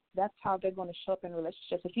relationships, that's how they're going to show up in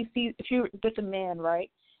relationships. If you're with a man,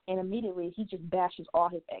 right, and immediately he just bashes all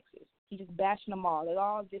his exes. He just bashing them all. They're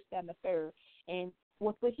all this, that, and the third. And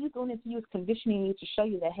what he's doing to you is conditioning you to show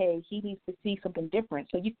you that, hey, he needs to see something different.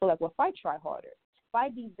 So you feel like, well, if I try harder, if I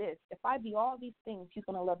be this, if I be all these things, he's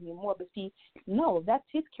going to love me more. But see, no, that's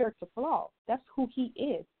his character flaw. That's who he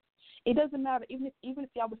is. It doesn't matter. Even if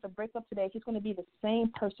y'all was to break up today, he's going to be the same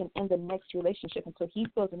person in the next relationship until he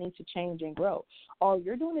feels the need to change and grow. All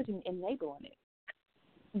you're doing is enabling it.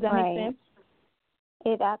 Does that make sense?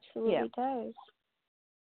 It absolutely does.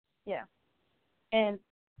 Yeah. And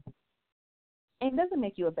it doesn't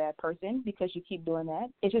make you a bad person because you keep doing that.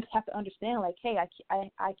 It just have to understand, like, hey,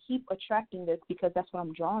 I keep attracting this because that's what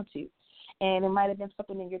I'm drawn to. And it might have been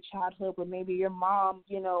something in your childhood where maybe your mom,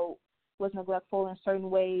 was neglectful in certain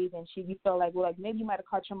ways, and you felt like, well, like maybe you might have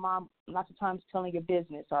caught your mom lots of times telling your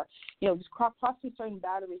business, or just crossing certain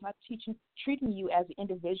boundaries, not treating you as an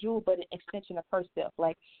individual, but an extension of herself,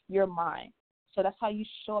 like you're mine. So that's how you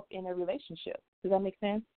show up in a relationship. Does that make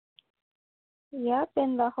sense? Yep,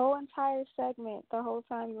 and the whole entire segment, the whole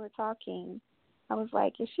time you were talking, I was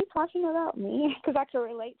like, is she talking about me? Because I could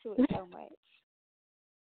relate to it so much.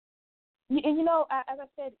 And, you know, as I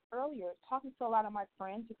said earlier, talking to a lot of my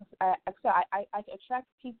friends, because I attract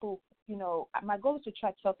people, you know, my goal is to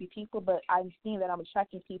attract healthy people, but I'm seeing that I'm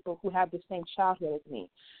attracting people who have the same childhood as me.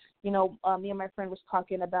 You know, me and my friend was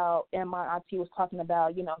talking about, and my auntie was talking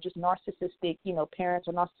about, you know, just narcissistic, you know, parents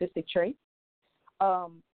or narcissistic traits.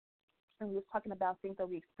 And we was talking about things that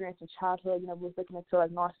we experienced in childhood. You know, we was looking into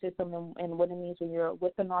like narcissism and what it means when you're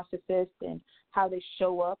with a narcissist and how they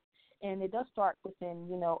show up. And it does start within,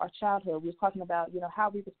 you know, our childhood. We was talking about, you know, how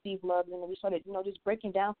we receive love, and then we started, you know, just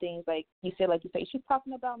breaking down things. Like you say, she's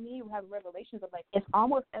talking about me. We have revelations of like, it's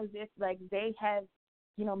almost as if like they have,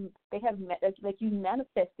 you know, like you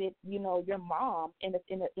manifested, you know, your mom in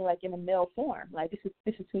a male form. Like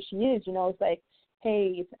this is who she is. You know, it's like,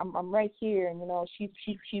 hey, I'm right here, and you know,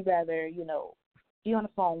 she rather, you know, be on the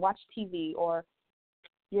phone, watch TV, or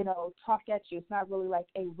you know, talk at you. It's not really like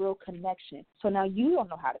a real connection. So now you don't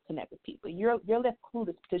know how to connect with people. You're left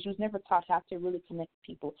clueless because you was never taught how to really connect with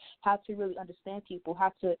people, how to really understand people,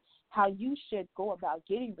 how you should go about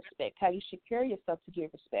getting respect, how you should carry yourself to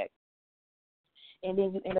get respect. And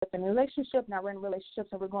then you end up in a relationship. Now we're in relationships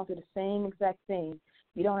and we're going through the same exact thing.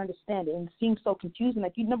 You don't understand it, and it seems so confusing.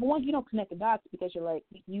 Like, number one, you don't connect the dots because you're like,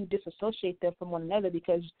 you disassociate them from one another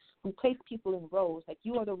because we place people in roles. Like,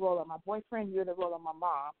 you are the role of my boyfriend, you're the role of my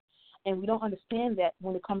mom. And we don't understand that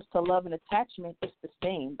when it comes to love and attachment, it's the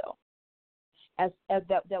same, though, as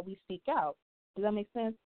that we seek out. Does that make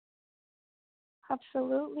sense?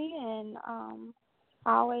 Absolutely. And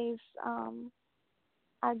I always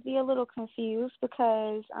I'd be a little confused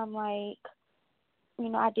because I'm like, you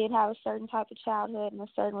know, I did have a certain type of childhood and a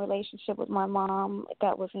certain relationship with my mom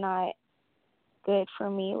that was not good for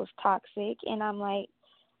me. It was toxic. And I'm like,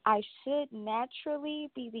 I should naturally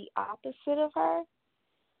be the opposite of her.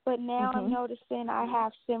 But now I'm noticing I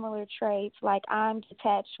have similar traits. Like, I'm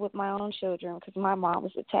detached with my own children because my mom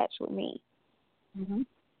was attached with me. Mm-hmm.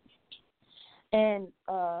 And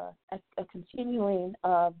a continuing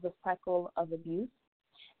of the cycle of abuse.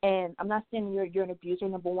 And I'm not saying you're an abuser,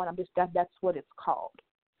 number one. I'm just that's what it's called.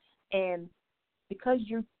 And because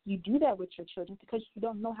you do that with your children, because you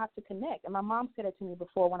don't know how to connect. And my mom said it to me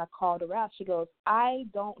before when I called her out. She goes, I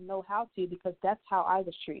don't know how to because that's how I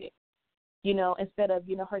was treated. You know, instead of,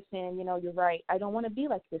 you know, her saying, you know, you're right, I don't want to be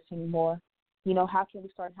like this anymore. You know, how can we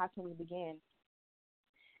start? How can we begin?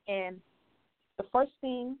 And the first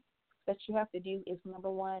thing that you have to do is, number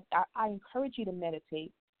one, I encourage you to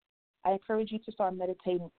meditate. I encourage you to start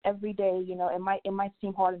meditating every day. You know, it might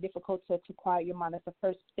seem hard and difficult to quiet your mind. That's the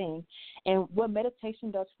first thing. And what meditation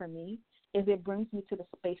does for me is it brings me to the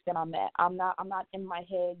space that I'm at. I'm not in my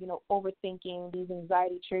head, you know, overthinking these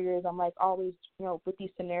anxiety triggers. I'm like always, you know, with these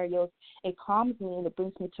scenarios. It calms me and it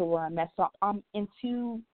brings me to where I'm at. So I'm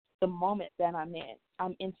into the moment that I'm in.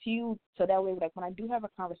 I'm into, so that way, like when I do have a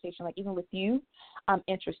conversation, like even with you, I'm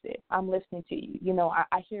interested. I'm listening to you. You know,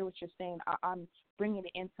 I hear what you're saying. I'm bringing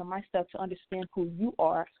it into my stuff to understand who you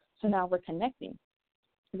are. So now we're connecting.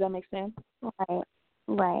 Does that make sense?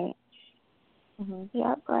 Right. Mm-hmm.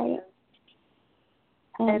 Yep, right.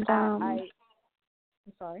 And I'm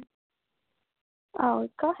sorry. Oh,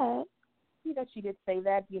 go ahead. That you did say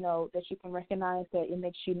that, you know, that you can recognize that it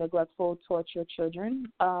makes you neglectful towards your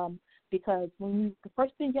children, because the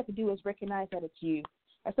first thing you have to do is recognize that it's you.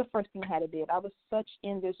 That's the first thing I had to do. I was such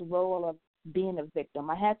in this role of being a victim.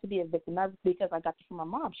 I had to be a victim, not because I got it from my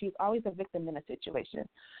mom. She was always a victim in a situation.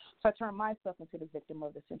 So I turned myself into the victim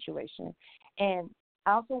of the situation. And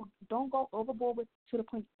I also don't go overboard to the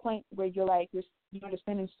point where you're like, you're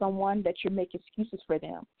understanding someone that you make excuses for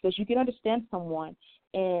them. Because you can understand someone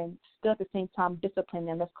and still at the same time discipline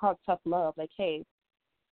them. That's called tough love. Like, hey,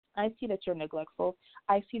 I see that you're neglectful.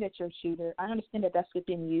 I see that you're a shooter. I understand that that's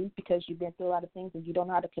within you because you've been through a lot of things and you don't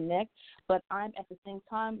know how to connect. But I'm at the same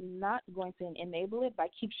time not going to enable it by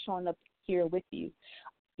keep showing up here with you.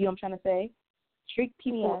 You know what I'm trying to say? Treat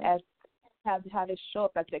people as how they show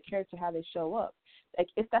up, like their character, how they show up. Like,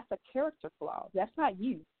 if that's a character flaw, that's not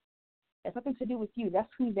you. That's nothing to do with you. That's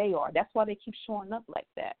who they are. That's why they keep showing up like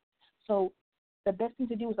that. So the best thing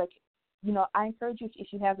to do is, like, you know, I encourage you, if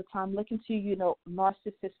you have the time, look into, you know,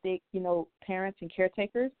 narcissistic, you know, parents and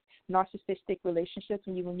caretakers, narcissistic relationships.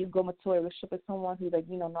 When you go into a relationship with someone who's, like,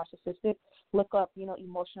 you know, narcissistic, look up, you know,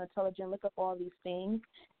 emotional intelligence, look up all these things,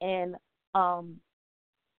 and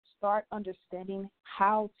start understanding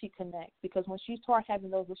how to connect. Because once you start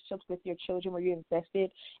having those relationships with your children where you're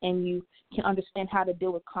invested and you can understand how to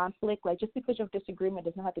deal with conflict, like, just because you have disagreement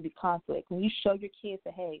doesn't have to be conflict. When you show your kids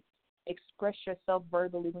that, hey, express yourself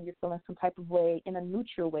verbally when you're feeling some type of way in a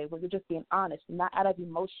neutral way where you're just being honest, not out of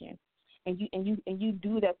emotion. and you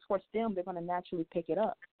do that towards them, they're going to naturally pick it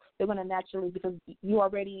up. They're going to naturally, because you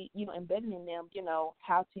already, embedded in them,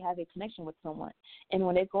 how to have a connection with someone. And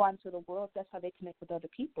when they go out into the world, that's how they connect with other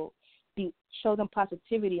people. Show them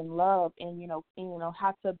positivity and love, and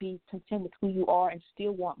how to be content with who you are and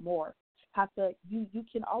still want more. You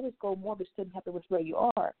can always go more, but still be happy with where you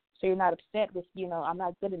are. So you're not upset with, I'm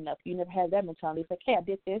not good enough. You never have that mentality. It's like, hey, I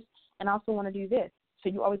did this, and I also want to do this. So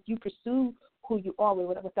you pursue who you are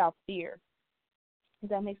without fear.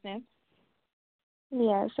 Does that make sense?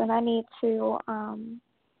 Yes, and I need to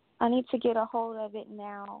get a hold of it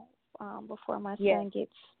now before my son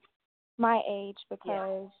gets my age,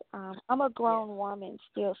 because I'm a grown woman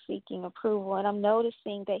still seeking approval, and I'm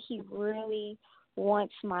noticing that he really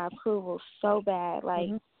wants my approval so bad. Like,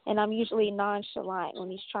 and I'm usually nonchalant when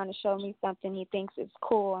he's trying to show me something he thinks is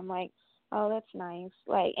cool. I'm like, oh, that's nice.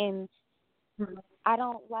 Like, and I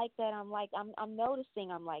don't like that. I'm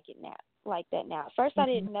noticing I'm like that now. At first I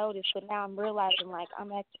didn't notice, but now I'm realizing like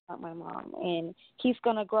I'm acting like my mom, and he's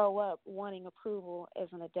gonna grow up wanting approval as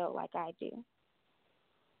an adult like I do.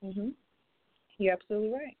 You're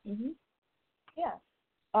absolutely right. Yeah.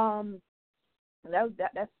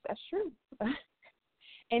 That's true.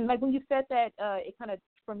 And like when you said that, it kind of,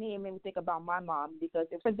 for me, it made me think about my mom, because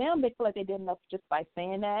for them, they feel like they did enough just by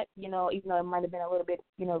saying that, even though it might have been a little bit,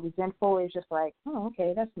 resentful. It's just like, oh,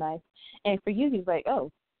 okay, that's nice. And for you, he's like,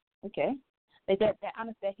 oh, okay. That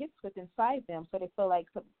honest, that hits within inside them, so they feel like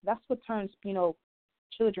that's what turns,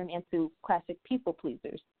 children into classic people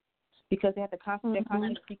pleasers, because they have to constantly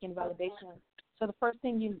seeking validation. So the first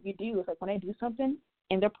thing you do is, like, when they do something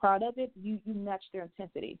and they're proud of it, you match their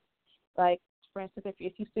intensity. Like, for instance,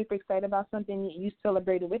 if you're super excited about something, you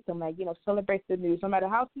celebrate it with them. Like, celebrate the news. No matter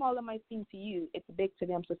how small it might seem to you, it's big to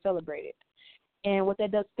them, so celebrate it. And what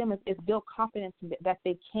that does to them is build confidence that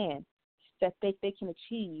they can, that they can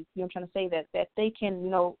achieve. I'm trying to say that they can,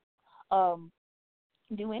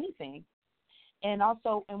 do anything. And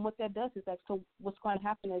also, and what that does is that, so what's going to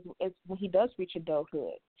happen is when he does reach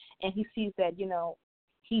adulthood and he sees that,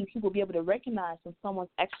 he will be able to recognize when someone's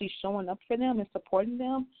actually showing up for them and supporting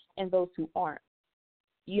them, and those who aren't.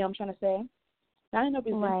 You know what I'm trying to say? Not in a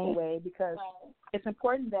resentful way, because it's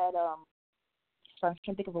important that, so I'm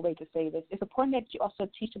trying to think of a way to say this. It's important that you also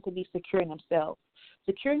teach them to be secure in themselves.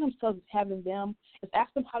 Securing themselves is having them, is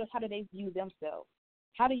ask them how do they view themselves.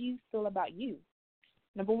 How do you feel about you?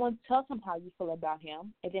 Number one, tell him how you feel about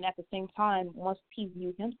him, and then at the same time, once he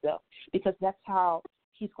views himself, because that's how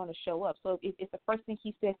he's going to show up. So if the first thing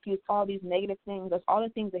he says to you is all these negative things, that's all the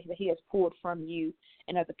things that he has pulled from you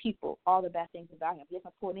and other people, all the bad things about him. He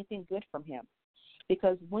hasn't pulled anything good from him.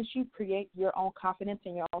 Because once you create your own confidence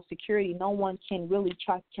and your own security, no one can really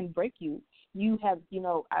can break you. You have,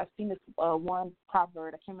 I've seen this one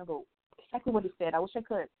proverb. I can't remember exactly what it said. I wish I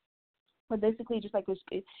could. But basically, just like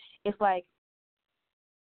it's like,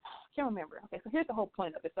 I can't remember. Okay, so here's the whole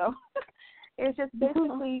point of it. So it's just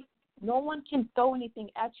basically no one can throw anything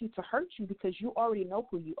at you to hurt you, because you already know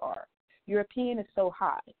who you are. Your opinion is so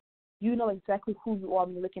high. You know exactly who you are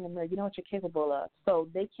when you look in the mirror. You know what you're capable of. So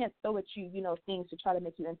they can't throw at you, things to try to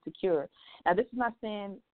make you insecure. Now, this is not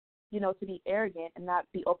saying, to be arrogant and not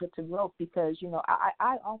be open to growth, because,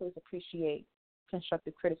 I always appreciate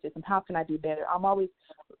constructive criticism. How can I do better?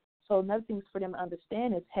 So another thing for them to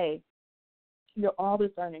understand is, hey, you're always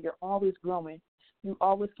learning. You're always growing. You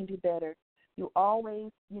always can do better. You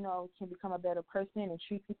always, can become a better person and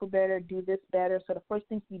treat people better, do this better. So the first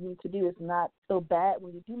thing you need to do is not feel bad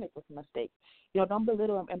when you do make a mistake. Don't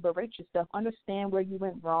belittle and berate yourself. Understand where you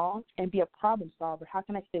went wrong and be a problem solver. How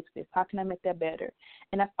can I fix this? How can I make that better?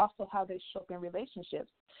 And that's also how they show up in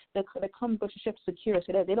relationships. They come relationships secure,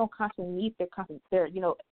 so that they don't constantly need their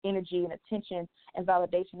energy and attention and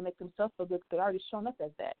validation to make themselves feel good, because they're already shown up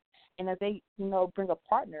as that. And as they, bring a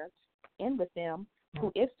partner in with them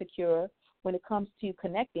who is secure, when it comes to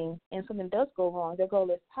connecting and something does go wrong, their goal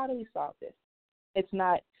is, how do we solve this? It's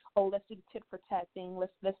not, oh, let's do the tit for tat thing.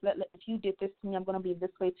 Let's if you did this to me, I'm going to be this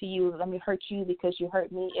way to you. Let me hurt you because you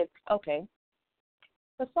hurt me. It's okay.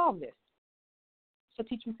 Let's solve this. So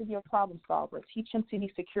teach him to be a problem solver. Teach him to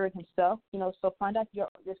be secure in himself. So find out your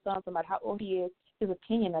son, no matter how old he is, his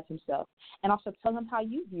opinion of himself, and also tell him how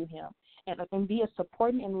you view him, and be a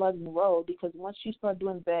supporting and loving role. Because once you start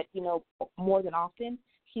doing that, more than often,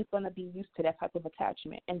 he's going to be used to that type of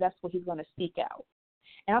attachment, and that's what he's going to seek out.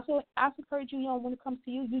 And also, I encourage you, when it comes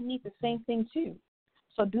to you, you need the same thing too.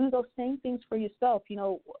 So do those same things for yourself.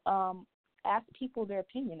 Ask people their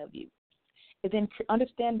opinion of you, and then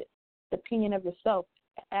understand the opinion of yourself.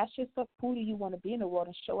 Ask yourself, who do you want to be in the world,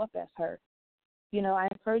 and show up as her. I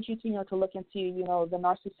encourage you to, to look into, the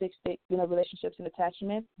narcissistic, relationships and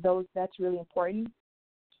attachments. That's really important,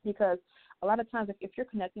 because a lot of times if you're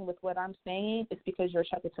connecting with what I'm saying, it's because you're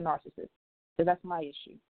attracted to narcissists. So that's my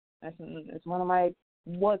issue. It's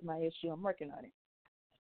was my issue. I'm working on it.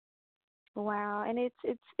 Wow, and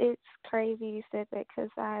it's crazy you said that, because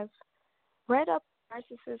I've read up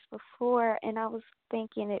narcissists before, and I was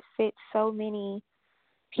thinking it fits so many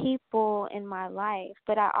people in my life,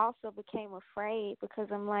 but I also became afraid, because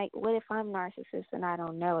I'm like, what if I'm narcissist and I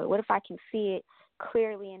don't know it? What if I can see it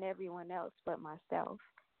clearly in everyone else but myself?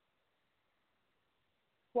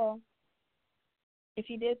 Well, if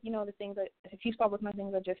you did, the things that, if you start working on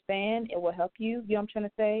things I'm just saying, it will help you. You know what I'm trying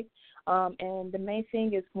to say? And the main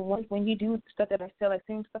thing is when you do stuff that I said, like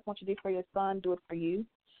same stuff I want you to do for your son, do it for you.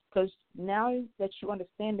 Because now that you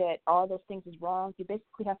understand that all those things is wrong, you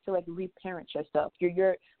basically have to reparent yourself. You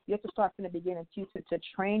have to start from the beginning to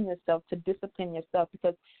train yourself, to discipline yourself,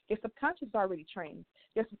 because your subconscious is already trained.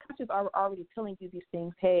 Your subconscious are already telling you these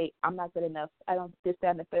things. Hey, I'm not good enough. I don't this,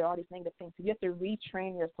 that, and the third. All these negative things. So you have to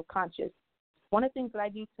retrain your subconscious. One of the things that I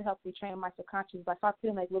do to help retrain my subconscious is I start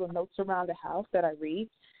putting little notes around the house that I read.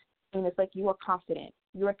 And it's you are confident,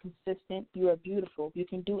 you are consistent, you are beautiful, you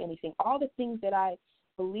can do anything. All the things that I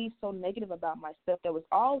believe so negative about myself, that was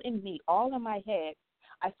all in me, all in my head,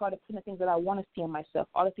 I started putting the things that I want to see in myself,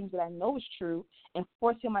 all the things that I know is true, and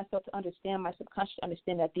forcing myself to understand, my subconscious to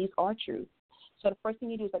understand that these are true. So the first thing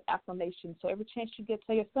you do is affirmation. So every chance you get,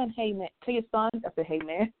 tell your son, hey, man, tell your son, I said, hey,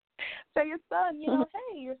 man, tell your son,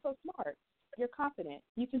 hey, you're so smart. You're confident.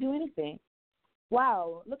 You can do anything.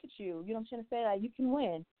 Wow, look at you. You know what I'm trying to say? You can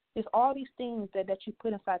win. There's all these things that you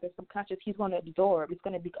put inside the subconscious he's going to absorb. It's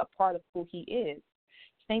going to be a part of who he is.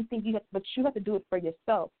 Same thing, but you have to do it for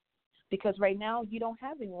yourself, because right now you don't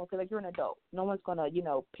have anyone, because you're an adult. No one's going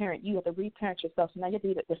to, parent you. You have to reparent yourself. So now you have to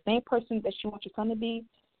be the same person that you want your son to be,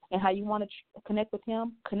 and how you want to connect with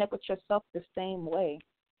him, connect with yourself the same way.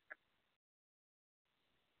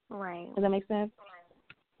 Right. Does that make sense?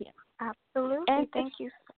 Yeah. Absolutely. And thank you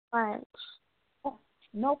so much. Oh,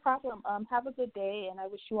 no problem. Have a good day, and I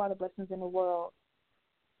wish you all the blessings in the world.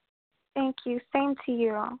 Thank you. Same to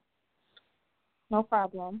you. No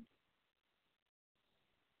problem.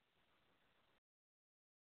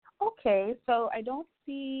 Okay, so I don't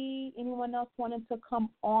see anyone else wanting to come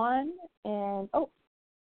on, and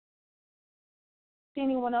see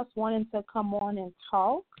anyone else wanting to come on and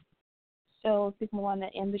talk. So I think we want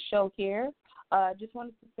to end the show here. Just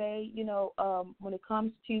wanted to say, when it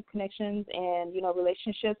comes to connections and,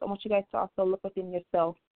 relationships, I want you guys to also look within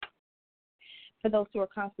yourself. For those who are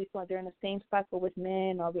constantly feeling they're in the same cycle with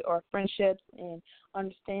men or friendships, and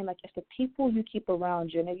understand, it's the people you keep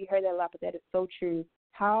around you. I know you heard that a lot, but that is so true.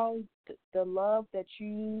 How the love that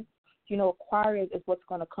you acquire is what's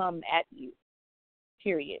going to come at you,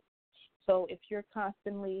 period. So if you're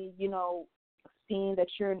constantly, seeing that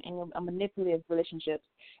you're in a manipulative relationship,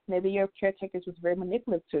 maybe your caretaker was very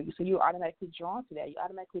manipulative to you, so you're automatically drawn to that. You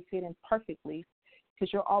automatically fit in perfectly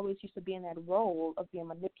because you're always used to being in that role of being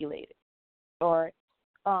manipulated. Or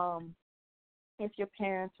if your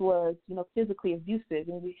parents was, physically abusive,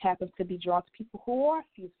 and you happen to be drawn to people who are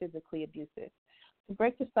physically abusive. To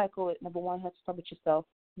break the cycle, number one, you have to start with yourself.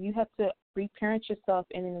 You have to reparent yourself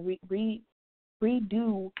and then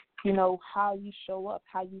redo, how you show up,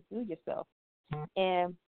 how you view yourself.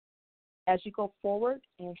 And as you go forward,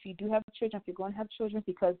 and if you do have children, if you're going to have children,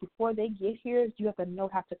 because before they get here, you have to know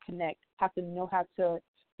how to connect, have to know how to,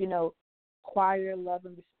 acquire love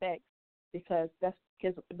and respect, because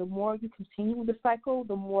the more you continue the cycle,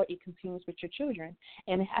 the more it continues with your children.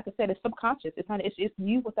 And like I said, it's subconscious. It's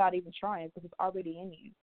you without even trying, because it's already in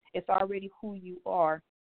you. It's already who you are.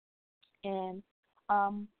 And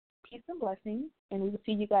peace and blessings. And we will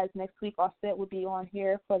see you guys next week. Offset will be on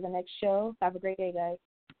here for the next show. Have a great day, guys.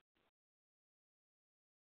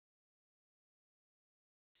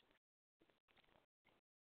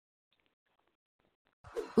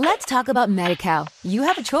 Let's talk about Medi-Cal. You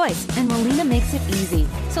have a choice, and Molina makes it easy.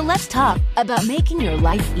 So let's talk about making your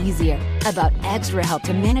life easier, about extra help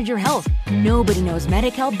to manage your health. Nobody knows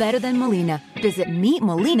Medi-Cal better than Molina. Visit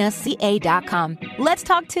meetmolinaca.com. Let's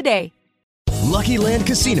talk today. Lucky Land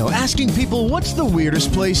Casino, asking people, what's the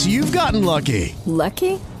weirdest place you've gotten lucky?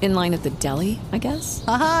 Lucky? In line at the deli, I guess?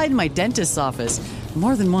 Aha, in my dentist's office.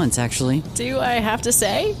 More than once, actually. Do I have to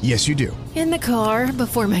say? Yes, you do. In the car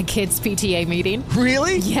before my kids' PTA meeting.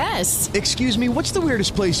 Really? Yes. Excuse me, what's the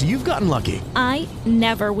weirdest place you've gotten lucky? I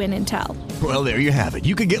never win and tell. Well, there you have it.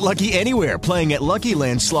 You can get lucky anywhere, playing at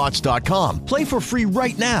LuckyLandSlots.com. Play for free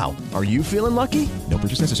right now. Are you feeling lucky? No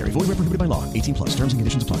purchase necessary. Void where prohibited by law. 18+. Terms and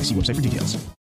conditions apply. See website for details.